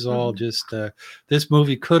 This is all just, this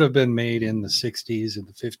movie could have been made in the 60s and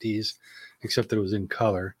the 50s, except that it was in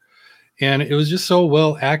color. And it was just so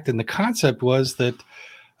well acted. And the concept was that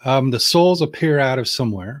the souls appear out of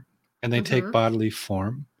somewhere and they take bodily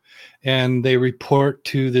form. And they report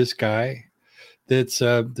to this guy that's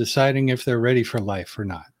deciding if they're ready for life or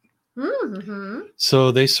not.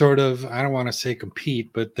 So they sort of, I don't want to say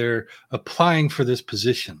compete, but they're applying for this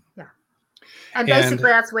position. Yeah. And basically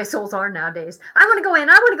that's the way souls are nowadays. I want to go in,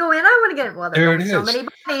 I want to go in, I want to get in. Well, there are so many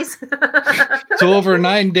bodies. So over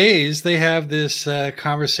 9 days, they have this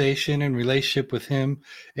conversation and relationship with him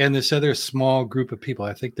and this other small group of people.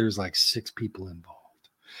 I think there's like 6 people involved.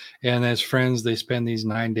 And as friends, they spend these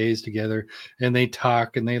 9 days together and they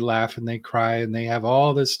talk and they laugh and they cry and they have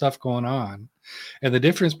all this stuff going on. And the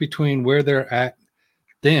difference between where they're at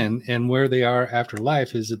then and where they are after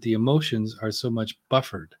life is that the emotions are so much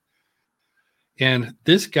buffered. And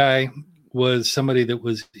this guy was somebody that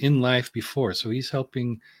was in life before. So he's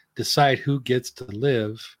helping decide who gets to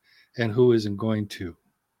live and who isn't going to.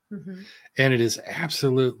 And it is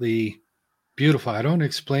absolutely beautiful. I don't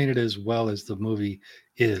explain it as well as the movie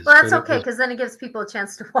is. Well, that's okay, because then it gives people a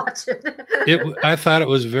chance to watch it. I thought it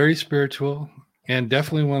was very spiritual and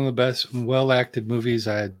definitely one of the best well-acted movies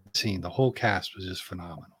I had seen. The whole cast was just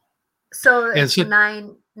phenomenal. So it's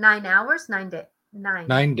 9 hours, 9 days.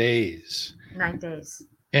 9 days. 9 days.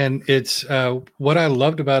 And it's what I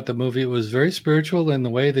loved about the movie. It was very spiritual in the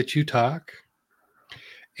way that you talk.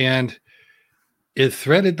 And it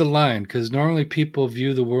threaded the line because normally people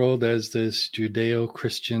view the world as this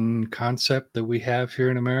Judeo-Christian concept that we have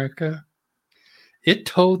here in America. It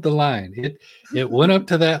towed the line. It went up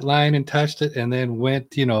to that line and touched it and then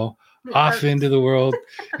went, off into the world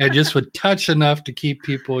and just would touch enough to keep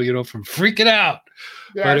people, from freaking out.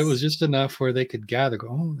 Yes. But it was just enough where they could gather, go,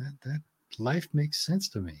 oh, that life makes sense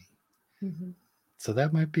to me. So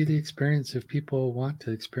that might be the experience if people want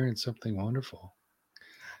to experience something wonderful.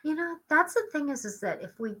 That's the thing is that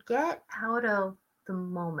if we get out of the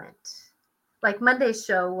moment, like Monday's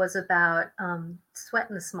show was about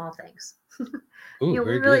sweating the small things. Ooh, we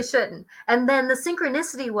really shouldn't. And then the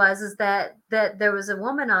synchronicity is that there was a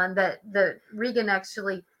woman on that Regan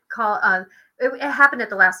actually called. It happened at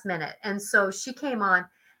the last minute, and so she came on,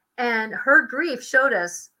 and her grief showed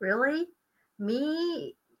us really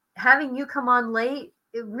me having you come on late.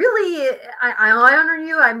 It really, I honor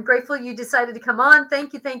you. I'm grateful you decided to come on.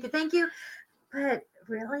 Thank you. But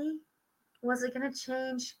really, was it going to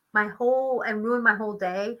change my whole and ruin my whole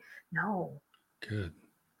day? No. Good.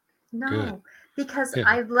 No, Good. Because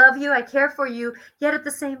I love you. I care for you. Yet at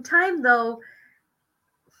the same time, though,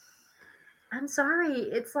 I'm sorry.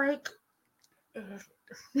 It's like.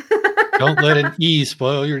 Don't let an E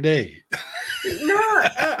spoil your day. No,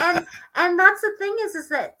 and that's the thing is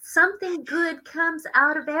that something good comes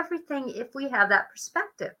out of everything if we have that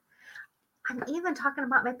perspective. I'm even talking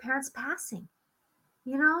about my parents passing.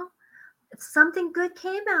 Something good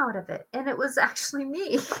came out of it, and it was actually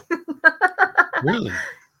me. Really?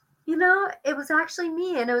 it was actually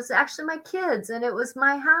me, and it was actually my kids, and it was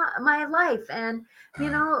my life, and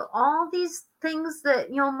all these things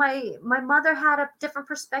that my mother had a different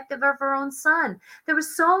perspective of her own son. There were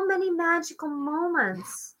so many magical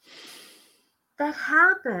moments that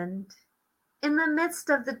happened in the midst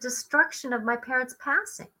of the destruction of my parents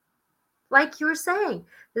passing. Like you were saying,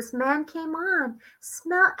 this man came on,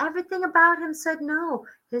 smelled everything about him, said no.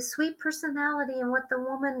 His sweet personality and what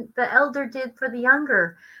the elder did for the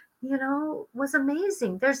younger, was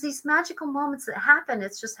amazing. There's these magical moments that happen.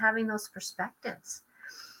 It's just having those perspectives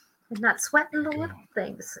and not sweating the little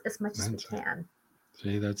things as much as we can.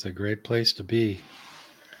 See, that's a great place to be.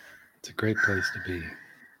 It's a great place to be.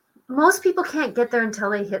 Most people can't get there until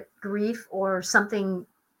they hit grief or something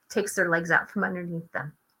takes their legs out from underneath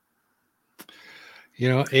them.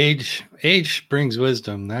 Age brings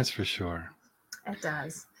wisdom, that's for sure. It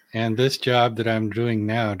does. And this job that I'm doing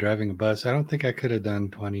now, driving a bus, I don't think I could have done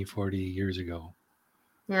 20, 40 years ago.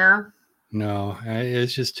 Yeah. No,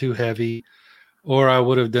 it's just too heavy. Or I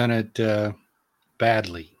would have done it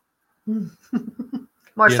badly.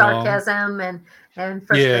 More sarcasm and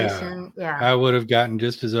frustration. Yeah. I would have gotten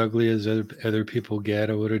just as ugly as other people get.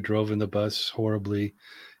 I would have driven the bus horribly,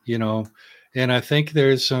 And I think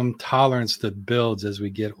there's some tolerance that builds as we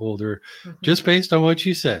get older, just based on what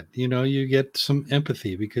you said. You get some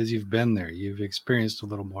empathy because you've been there. You've experienced a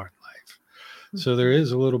little more in life. So there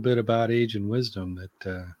is a little bit about age and wisdom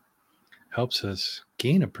that helps us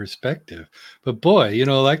gain a perspective. But boy,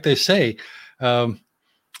 like they say,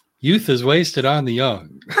 youth is wasted on the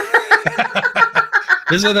young.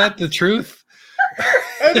 Isn't that the truth?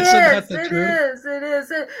 It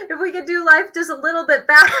is. If we could do life just a little bit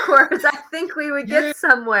backwards, I think we would get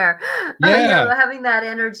somewhere. Yeah. Having that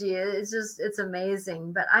energy, it's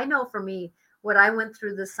amazing. But I know for me, what I went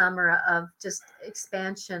through this summer of just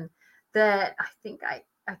expansion, that I think I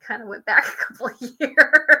kind of went back a couple of years.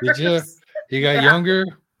 Did you? You got younger?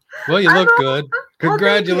 Well, you look good.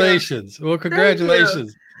 Congratulations. Well,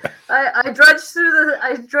 congratulations. I drudged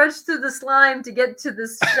through the slime to get to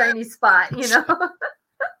this shiny spot,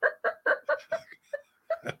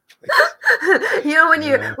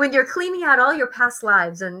 when you're cleaning out all your past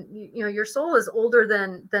lives, and your soul is older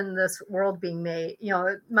than this world being made,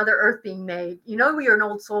 Mother Earth being made. You're an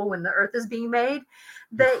old soul when the earth is being made,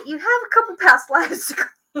 that you have a couple past lives to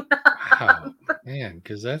clean up. Wow, man,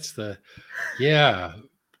 because that's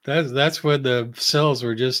when the cells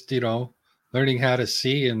were just learning how to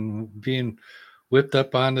see and being whipped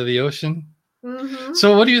up onto the ocean. Mm-hmm.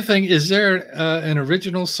 So what do you think? Is there an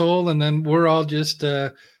original soul, and then we're all just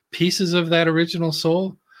pieces of that original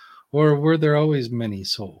soul, or were there always many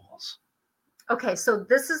souls? Okay, so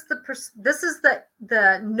this is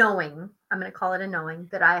the knowing, I'm going to call it a knowing,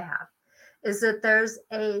 that I have, is that there's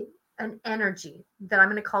an energy that I'm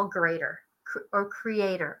going to call greater or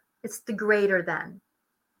creator. It's the greater than.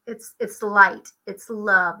 It's light. It's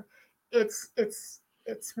love. It's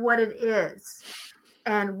what it is.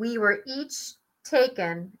 And we were each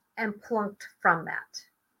taken and plunked from that.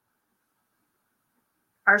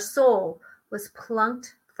 Our soul was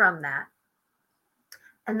plunked from that,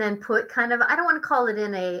 and then put kind of, I don't want to call it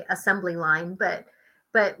in a assembly line, but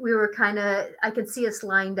we were kind of, I could see us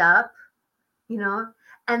lined up,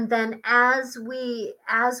 and then as we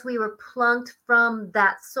were plunked from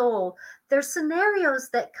that soul, there's scenarios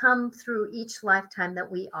that come through each lifetime that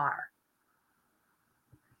we are.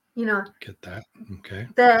 Get that. Okay.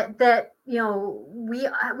 That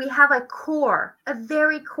we have a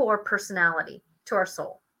very core personality to our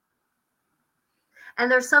soul. And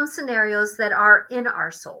there's some scenarios that are in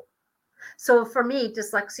our soul. So for me,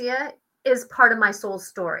 dyslexia is part of my soul's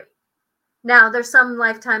story. Now, there's some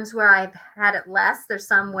lifetimes where I've had it less. There's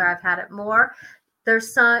some where I've had it more.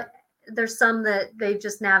 There's some that they've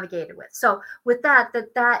just navigated with. So with that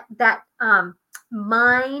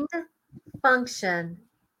mind function,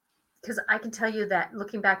 because I can tell you that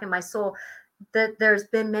looking back in my soul, that there's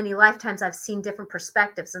been many lifetimes I've seen different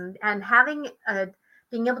perspectives, and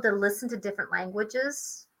being able to listen to different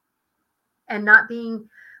languages, and not being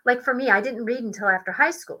like, for me, I didn't read until after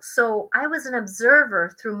high school. So I was an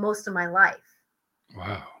observer through most of my life.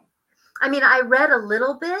 Wow. I mean, I read a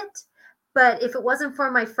little bit, but if it wasn't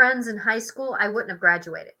for my friends in high school, I wouldn't have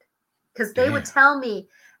graduated, because they would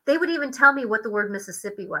even tell me what the word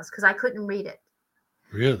Mississippi was, because I couldn't read it.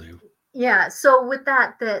 Really? Yeah. So with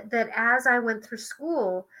that as I went through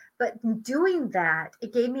school, but doing that,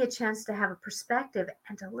 it gave me a chance to have a perspective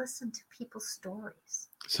and to listen to people's stories.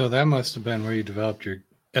 So that must have been where you developed your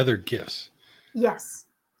other gifts. Yes.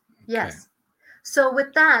 Yes. Okay. So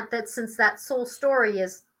with that since that soul story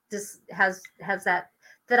has that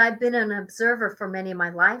that I've been an observer for many of my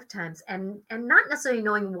lifetimes, and not necessarily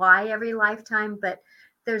knowing why every lifetime, but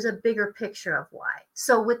there's a bigger picture of why.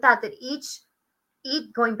 So with that each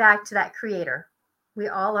going back to that creator, we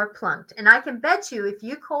all are plunked. And I can bet you if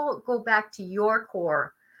you go back to your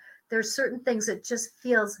core, there's certain things that just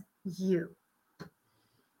feels you.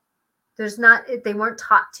 There's not, they weren't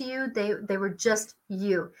taught to you. They were just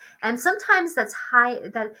you. And sometimes that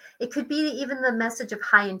it could be even the message of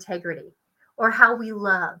high integrity, or how we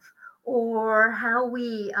love, or how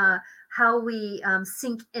we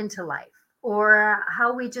sink into life, or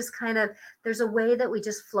how we just kind of, there's a way that we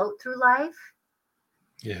just float through life.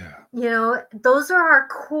 Yeah. Those are our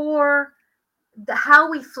core,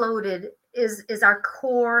 how we floated is our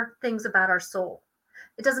core things about our soul.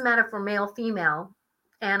 It doesn't matter if we're male, female,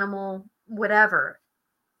 animal, whatever.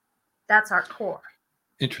 That's our core.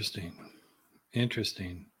 Interesting.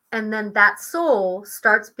 And then that soul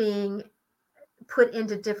starts being put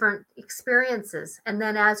into different experiences. And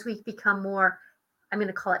then as we become more, I'm going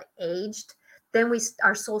to call it aged, then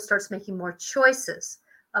our soul starts making more choices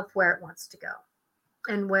of where it wants to go,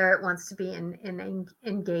 and where it wants to be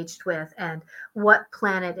engaged with, and what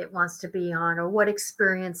planet it wants to be on, or what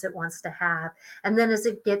experience it wants to have. And then as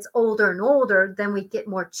it gets older and older, then we get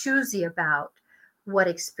more choosy about what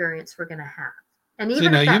experience we're going to have. And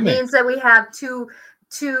even if that means that we have two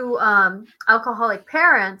alcoholic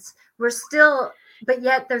parents, we're still, but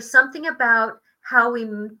yet there's something about how we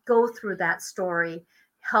go through that story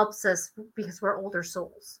helps us, because we're older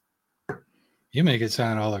souls. You make it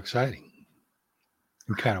sound all exciting.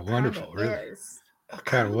 And kind of wonderful, really.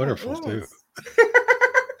 Kind of wonderful, too.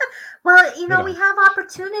 Well, we have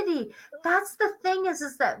opportunity. That's the thing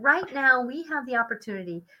is that right now we have the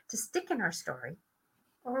opportunity to stick in our story,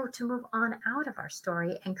 or to move on out of our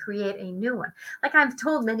story and create a new one. Like I've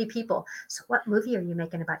told many people, so what movie are you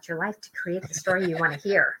making about your life to create the story you want to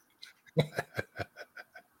hear?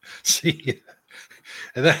 See,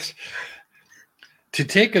 that's to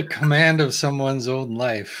take a command of someone's own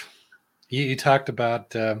life. You talked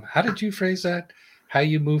about, how did you phrase that? How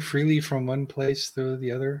you move freely from one place to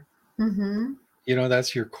the other? Mm-hmm.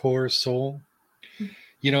 That's your core soul.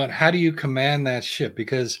 And how do you command that ship?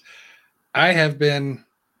 Because I have been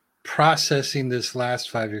processing this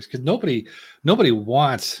last 5 years, because nobody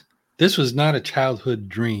wants, this was not a childhood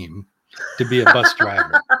dream to be a bus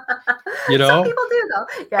driver. Some people do, though.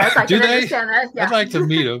 Yes, I can understand that. Yeah. I'd like to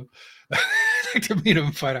meet them. I'd like to meet them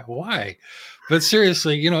and find out why. But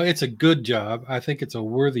seriously, it's a good job. I think it's a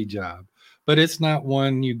worthy job, but it's not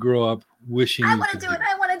one you grow up wishing I want to do it.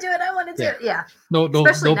 I want to do it. I want to do it. Yeah. No,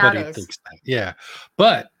 especially nobody nowadays. thinks that. Yeah.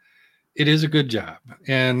 But it is a good job,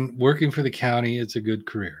 and working for the county, it's a good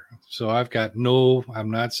career. So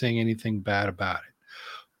I'm not saying anything bad about it,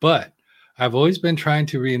 but I've always been trying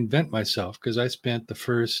to reinvent myself, because I spent the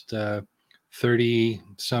first 30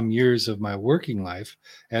 some years of my working life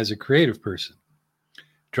as a creative person.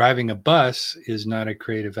 Driving a bus is not a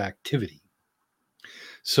creative activity.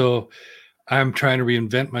 So I'm trying to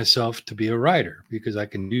reinvent myself to be a writer, because I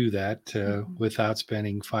can do that without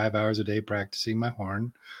spending 5 hours a day practicing my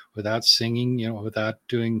horn, without singing, without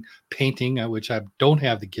doing painting, which I don't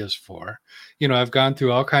have the gifts for. I've gone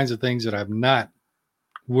through all kinds of things that I'm not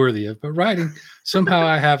worthy of, but writing, somehow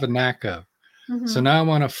I have a knack of. Mm-hmm. So now I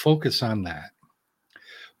want to focus on that.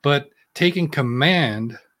 But taking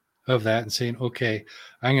command of that and saying, okay,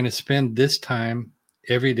 I'm going to spend this time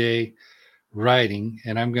every day writing,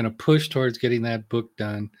 and I'm going to push towards getting that book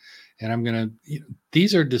done. And I'm going to,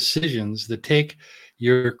 these are decisions that take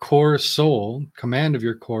your core soul, command of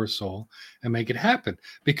your core soul, and make it happen,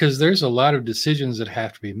 because there's a lot of decisions that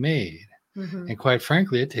have to be made. Mm-hmm. And quite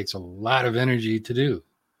frankly, it takes a lot of energy to do.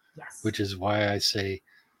 Yes. Which is why I say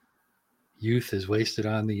youth is wasted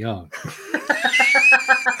on the young.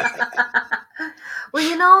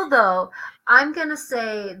 Well, though, I'm going to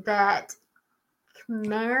say that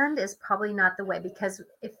command is probably not the way, because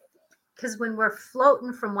when we're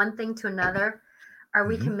floating from one thing to another, are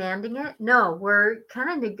we commanding it? No, we're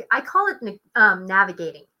kind of, I call it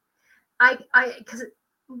navigating. Because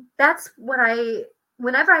that's what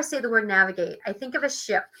whenever I say the word navigate, I think of a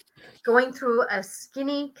ship going through a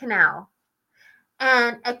skinny canal,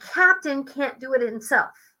 and a captain can't do it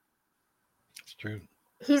himself. It's true.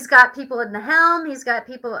 He's got people in the helm. He's got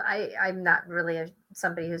people. I'm not really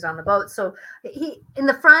somebody who's on the boat. So he in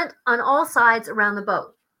the front, on all sides around the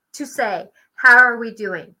boat, to say, how are we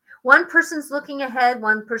doing? One person's looking ahead.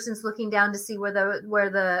 One person's looking down to see where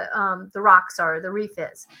the rocks are, the reef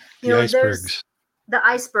is. The icebergs. The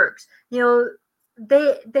icebergs.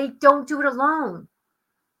 They don't do it alone.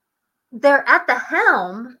 They're at the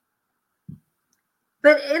helm,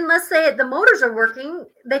 But unless the motors are working,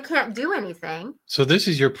 they can't do anything. So this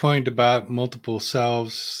is your point about multiple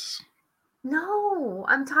selves. No,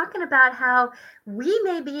 I'm talking about how we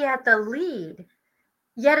may be at the lead,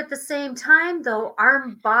 yet at the same time, though, our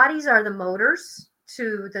bodies are the motors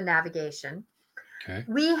to the navigation. Okay.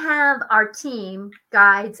 We have our team,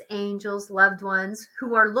 guides, angels, loved ones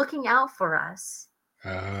who are looking out for us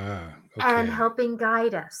Okay. and helping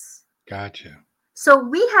guide us. Gotcha. So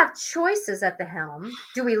we have choices at the helm.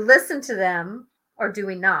 Do we listen to them or do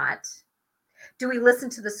we not? Do we listen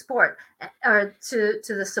to the sport or to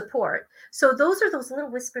the support? So those are those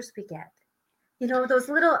little whispers we get, those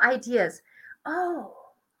little ideas. Oh,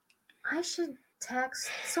 I should text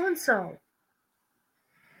so-and-so.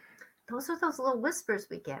 Those are those little whispers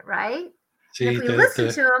we get, right? See, and if we listen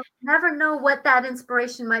to them, never know what that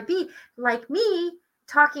inspiration might be. Like me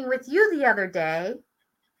talking with you the other day,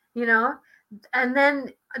 and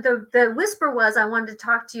then the whisper was, I wanted to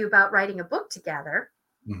talk to you about writing a book together.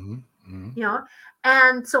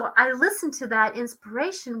 And so I listened to that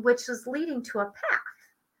inspiration, which is leading to a path.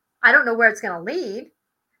 I don't know where it's going to lead.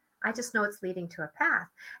 I just know it's leading to a path.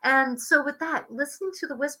 And so with that, listening to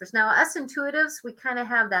the whispers. Now, us intuitives, we kind of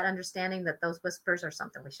have that understanding that those whispers are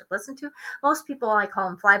something we should listen to. Most people, I call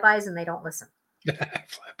them flybys, and they don't listen.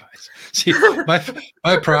 Flybys. See,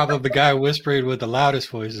 my problem, the guy whispering with the loudest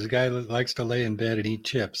voice is a guy that likes to lay in bed and eat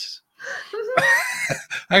chips.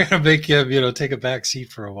 I gotta make him, take a back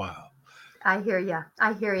seat for a while. I hear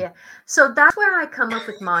you. So that's where I come up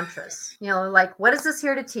with mantras, like, what is this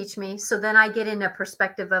here to teach me? So then I get in a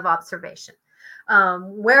perspective of observation.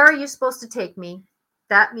 Where are you supposed to take me?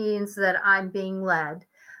 That means that I'm being led.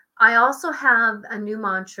 I also have a new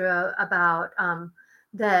mantra about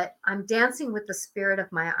that I'm dancing with the spirit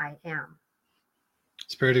of my I am.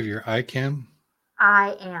 Spirit of your I can?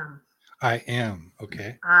 I am. I am.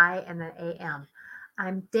 Okay. I and the AM.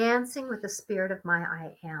 I'm dancing with the spirit of my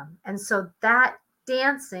I am. And so that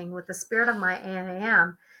dancing with the spirit of my I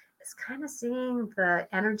am is kind of seeing the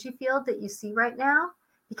energy field that you see right now,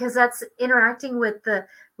 because that's interacting with the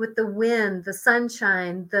wind, the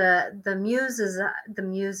sunshine, the muses,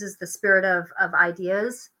 the spirit of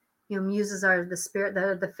ideas. Muses are the spirit,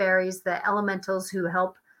 the fairies, the elementals who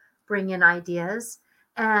help bring in ideas,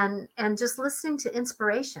 and just listening to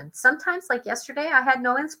inspiration. Sometimes, like yesterday, I had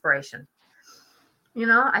no inspiration.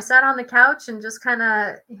 I sat on the couch and just kind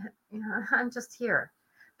of, I'm just here.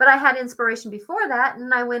 But I had inspiration before that,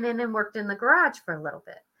 and I went in and worked in the garage for a little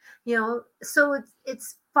bit. So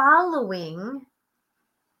it's following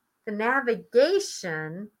the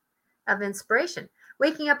navigation of inspiration.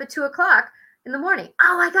 Waking up at 2:00 in the morning.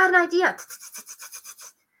 Oh, I got an idea.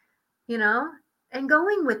 And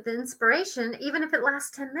going with the inspiration, even if it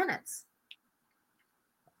lasts 10 minutes.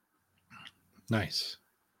 Nice.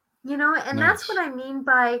 And nice. That's what I mean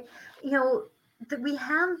by, that we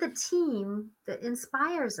have the team that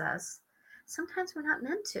inspires us. Sometimes we're not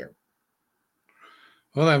meant to.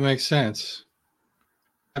 Well, that makes sense.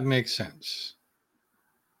 So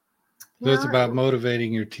it's about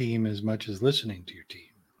motivating your team as much as listening to your team.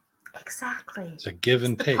 Exactly. It's a give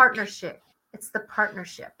and take. Partnership. It's the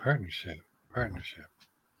partnership. Partnership.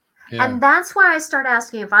 Yeah. And that's why I start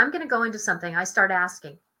asking, if I'm going to go into something, I start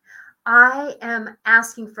asking. I am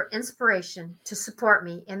asking for inspiration to support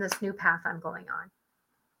me in this new path I'm going on.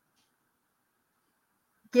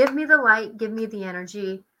 Give me the light, give me the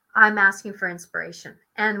energy. I'm asking for inspiration.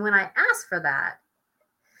 And when I ask for that,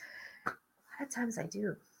 a lot of times I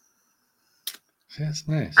do. That's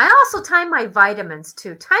nice. I also time my vitamins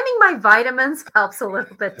too. Timing my vitamins helps a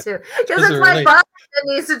little bit too, because it's my body that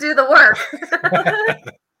needs to do the work.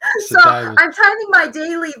 So I'm timing my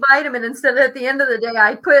daily vitamin instead of at the end of the day.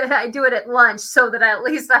 I do it at lunch so that at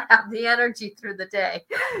least I have the energy through the day.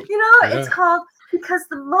 It's called, because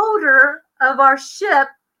the motor of our ship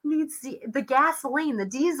needs the gasoline, the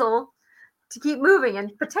diesel, to keep moving.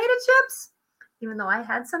 And potato chips, even though I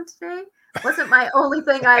had some today, wasn't my only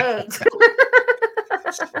thing I ate.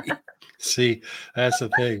 See, that's the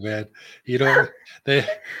thing, man.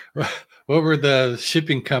 What were the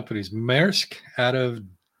shipping companies? Maersk out of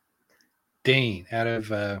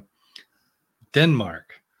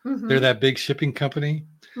Denmark. Mm-hmm. They're that big shipping company.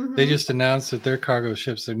 Mm-hmm. They just announced that their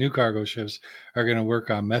new cargo ships are going to work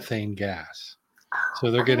on methane gas.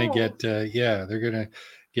 So they're going to get, they're going to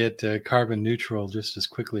get carbon neutral just as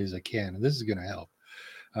quickly as they can. And this is going to help.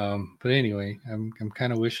 But anyway, I'm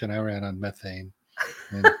kind of wishing I ran on methane.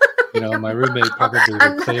 And, my roommate probably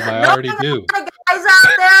would claim I already do. Guys out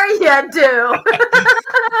there, you do.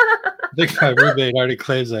 I think my roommate already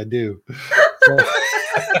claims I do.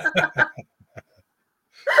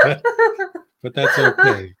 but that's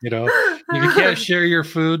okay. You know, if you can't share your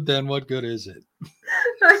food, then what good is it?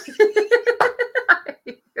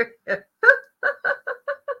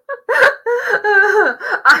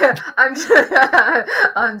 I'm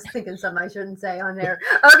I'm thinking something I shouldn't say on there.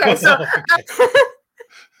 Okay, so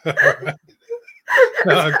Right.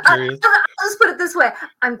 No, I'm curious. I'll just put it this way: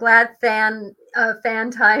 I'm glad fan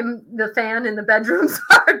time, the fan in the bedrooms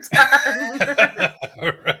are done.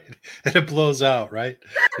 All right, and it blows out, right?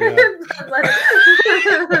 Yeah.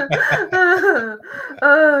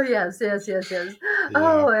 Oh yes, yes, yes, yes. Yeah.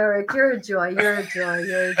 Oh, Eric, you're a joy. You're a joy.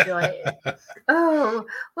 You're a joy. Oh,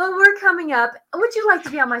 well, we're coming up. Would you like to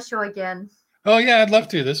be on my show again? Oh yeah, I'd love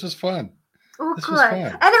to. This was fun. Oh, This good. was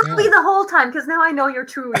fun. And it will be the whole time because now I know your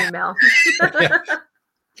true email.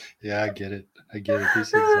 Yeah, I get it. I get it.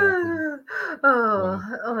 These things happen.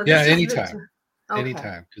 Oh, yeah, this anytime. Okay.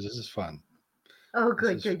 Anytime, because this is fun. Oh,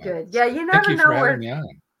 good, This is good, fun. good. Yeah, you Thank never you know for where. having me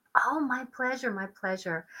on. Oh, my pleasure, my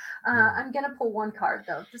pleasure. Yeah. I'm gonna pull one card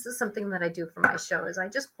though. This is something that I do for my show. Is I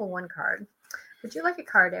just pull one card. Would you like a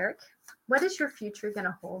card, Eric? What is your future going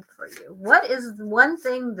to hold for you? What is one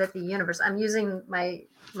thing that the universe? I'm using my.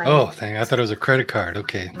 Oh, thing. I thought it was a credit card.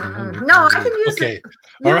 Okay. No, I can use it.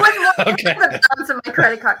 You All wouldn't want okay. the balance of my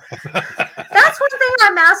credit card. That's one thing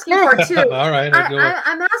I'm asking for too. All right. I'm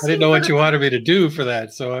asking. I didn't know what you wanted me to do for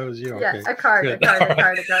that, so I was, Yeah, okay. a card. Good. A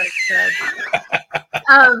card.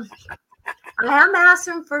 I am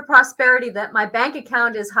asking for prosperity, that my bank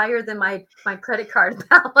account is higher than my credit card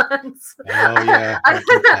balance. Oh yeah.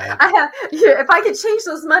 If I could change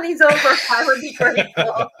those monies over, I would be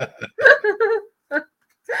grateful.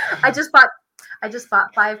 I just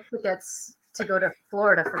bought 5 tickets to go to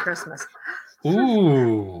Florida for Christmas.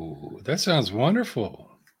 Ooh, that sounds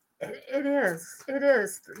wonderful. It is. It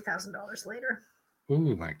is $3,000 later.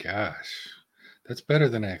 Ooh, my gosh. That's better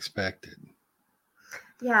than I expected.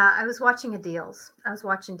 Yeah, I was watching deals. Good. I was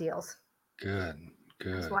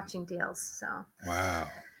watching deals. So. Wow.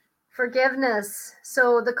 Forgiveness.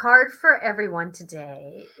 So the card for everyone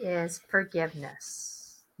today is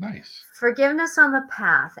forgiveness. Nice. Forgiveness on the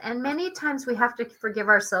path. And many times we have to forgive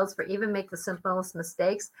ourselves for even make the simplest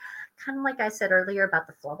mistakes. Kind of like I said earlier about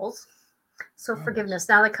the flubbles. So forgiveness.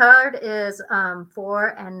 Now the card is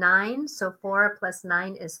 4 and 9. So 4 plus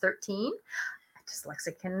 9 is 13.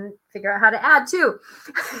 Dyslexic can figure out how to add too.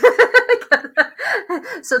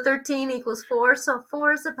 So 13 equals 4. So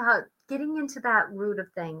 4 is about getting into that root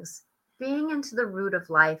of things, being into the root of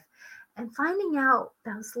life, and finding out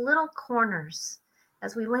those little corners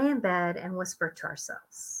as we lay in bed and whisper to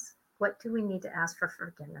ourselves. What do we need to ask for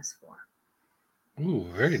forgiveness for? Ooh,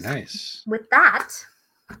 very nice. With that,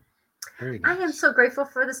 very nice. I am so grateful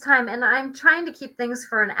for this time, and I'm trying to keep things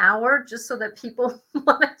for an hour just so that people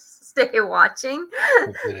want to stay watching.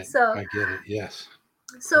 I get it. Yes.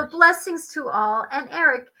 So blessings to all. And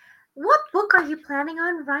Eric, what book are you planning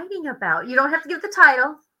on writing about? You don't have to give the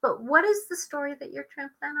title, but what is the story that you're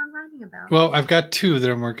planning on writing about? Well, I've got 2 that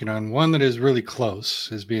I'm working on. One that is really close,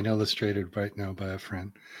 is being illustrated right now by a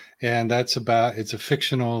friend. And it's a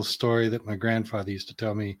fictional story that my grandfather used to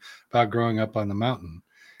tell me about growing up on the mountain.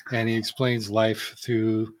 And he explains life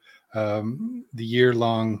through the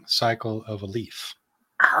year-long cycle of a leaf.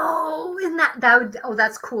 Oh,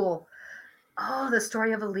 that's cool. Oh, the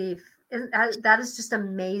story of a leaf. That is just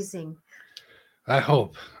amazing. I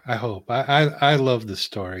hope. I love the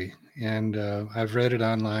story, and I've read it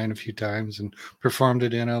online a few times and performed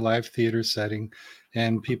it in a live theater setting,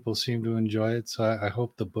 and people seem to enjoy it. So I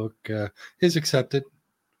hope the book is accepted.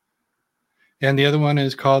 And the other one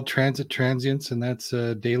is called Transit Transients, and that's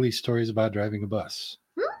daily stories about driving a bus.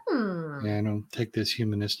 And I'll take this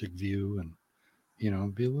humanistic view and,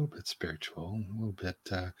 be a little bit spiritual, a little bit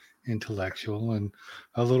intellectual, and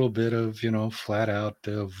a little bit of, flat out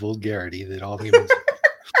vulgarity that all humans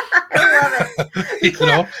I love it.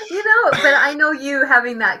 But I know you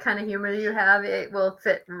having that kind of humor you have, it will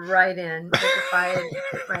fit right in.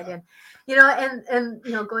 Fit right in. And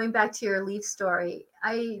going back to your leaf story,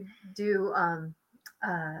 I do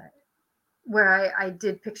where I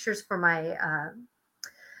did pictures for my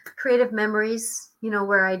creative memories,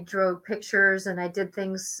 where I drew pictures and I did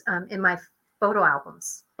things in my photo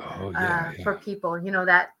albums. Oh, yeah. For people,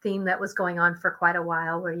 that theme that was going on for quite a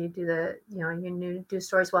while, where you do you do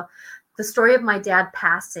stories. Well, the story of my dad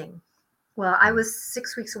passing. Well, I was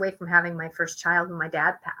 6 weeks away from having my first child when my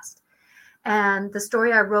dad passed. And the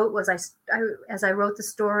story I wrote was, as I wrote the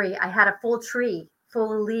story, I had a full tree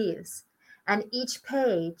full of leaves, and each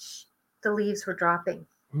page, the leaves were dropping.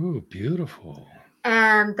 Ooh, beautiful.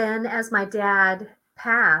 And then as my dad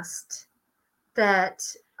passed, that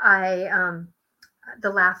the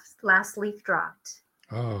last leaf dropped.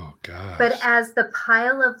 Oh But gosh. as the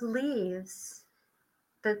pile of leaves,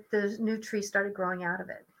 the new tree started growing out of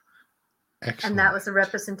it. And that Excellent. was a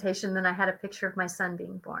representation. Then I had a picture of my son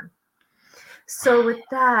being born. So with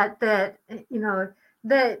that, that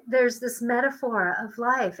there's this metaphor of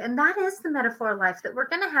life, and that is the metaphor of life, that we're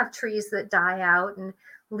going to have trees that die out and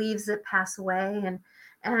leaves that pass away,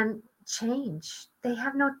 and change. They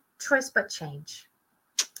have no choice but change.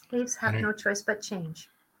 Leaves have Ener- no choice but change.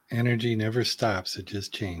 Energy never stops, it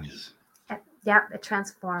just changes. Yeah, it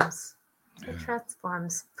transforms. It Yeah.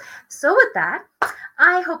 transforms. So with that,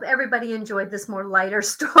 I hope everybody enjoyed this more lighter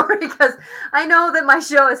story, because I know that my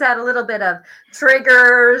show has had a little bit of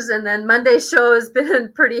triggers, and then Monday's show has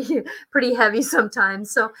been pretty heavy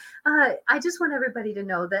sometimes. So I just want everybody to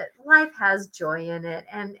know that life has joy in it,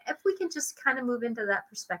 and if we can just kind of move into that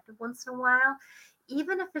perspective once in a while,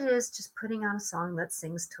 even if it is just putting on a song that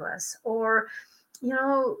sings to us, or you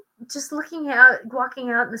know just looking out,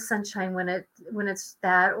 walking out in the sunshine when it's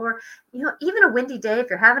that, or even a windy day. If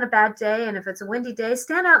you're having a bad day, and if it's a windy day,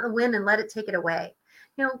 stand out in the wind and let it take it away.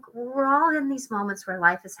 We're all in these moments where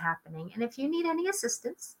life is happening, and if you need any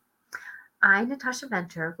assistance, I, Natasha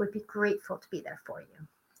Venter, would be grateful to be there for you.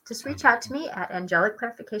 Just reach out to Wonderful. me at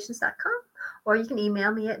angelicclarifications.com, or you can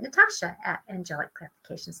email me at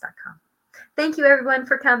natasha@angelicclarifications.com. Thank you everyone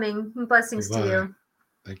for coming. Blessings to Bye-bye. you.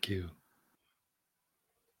 Thank you.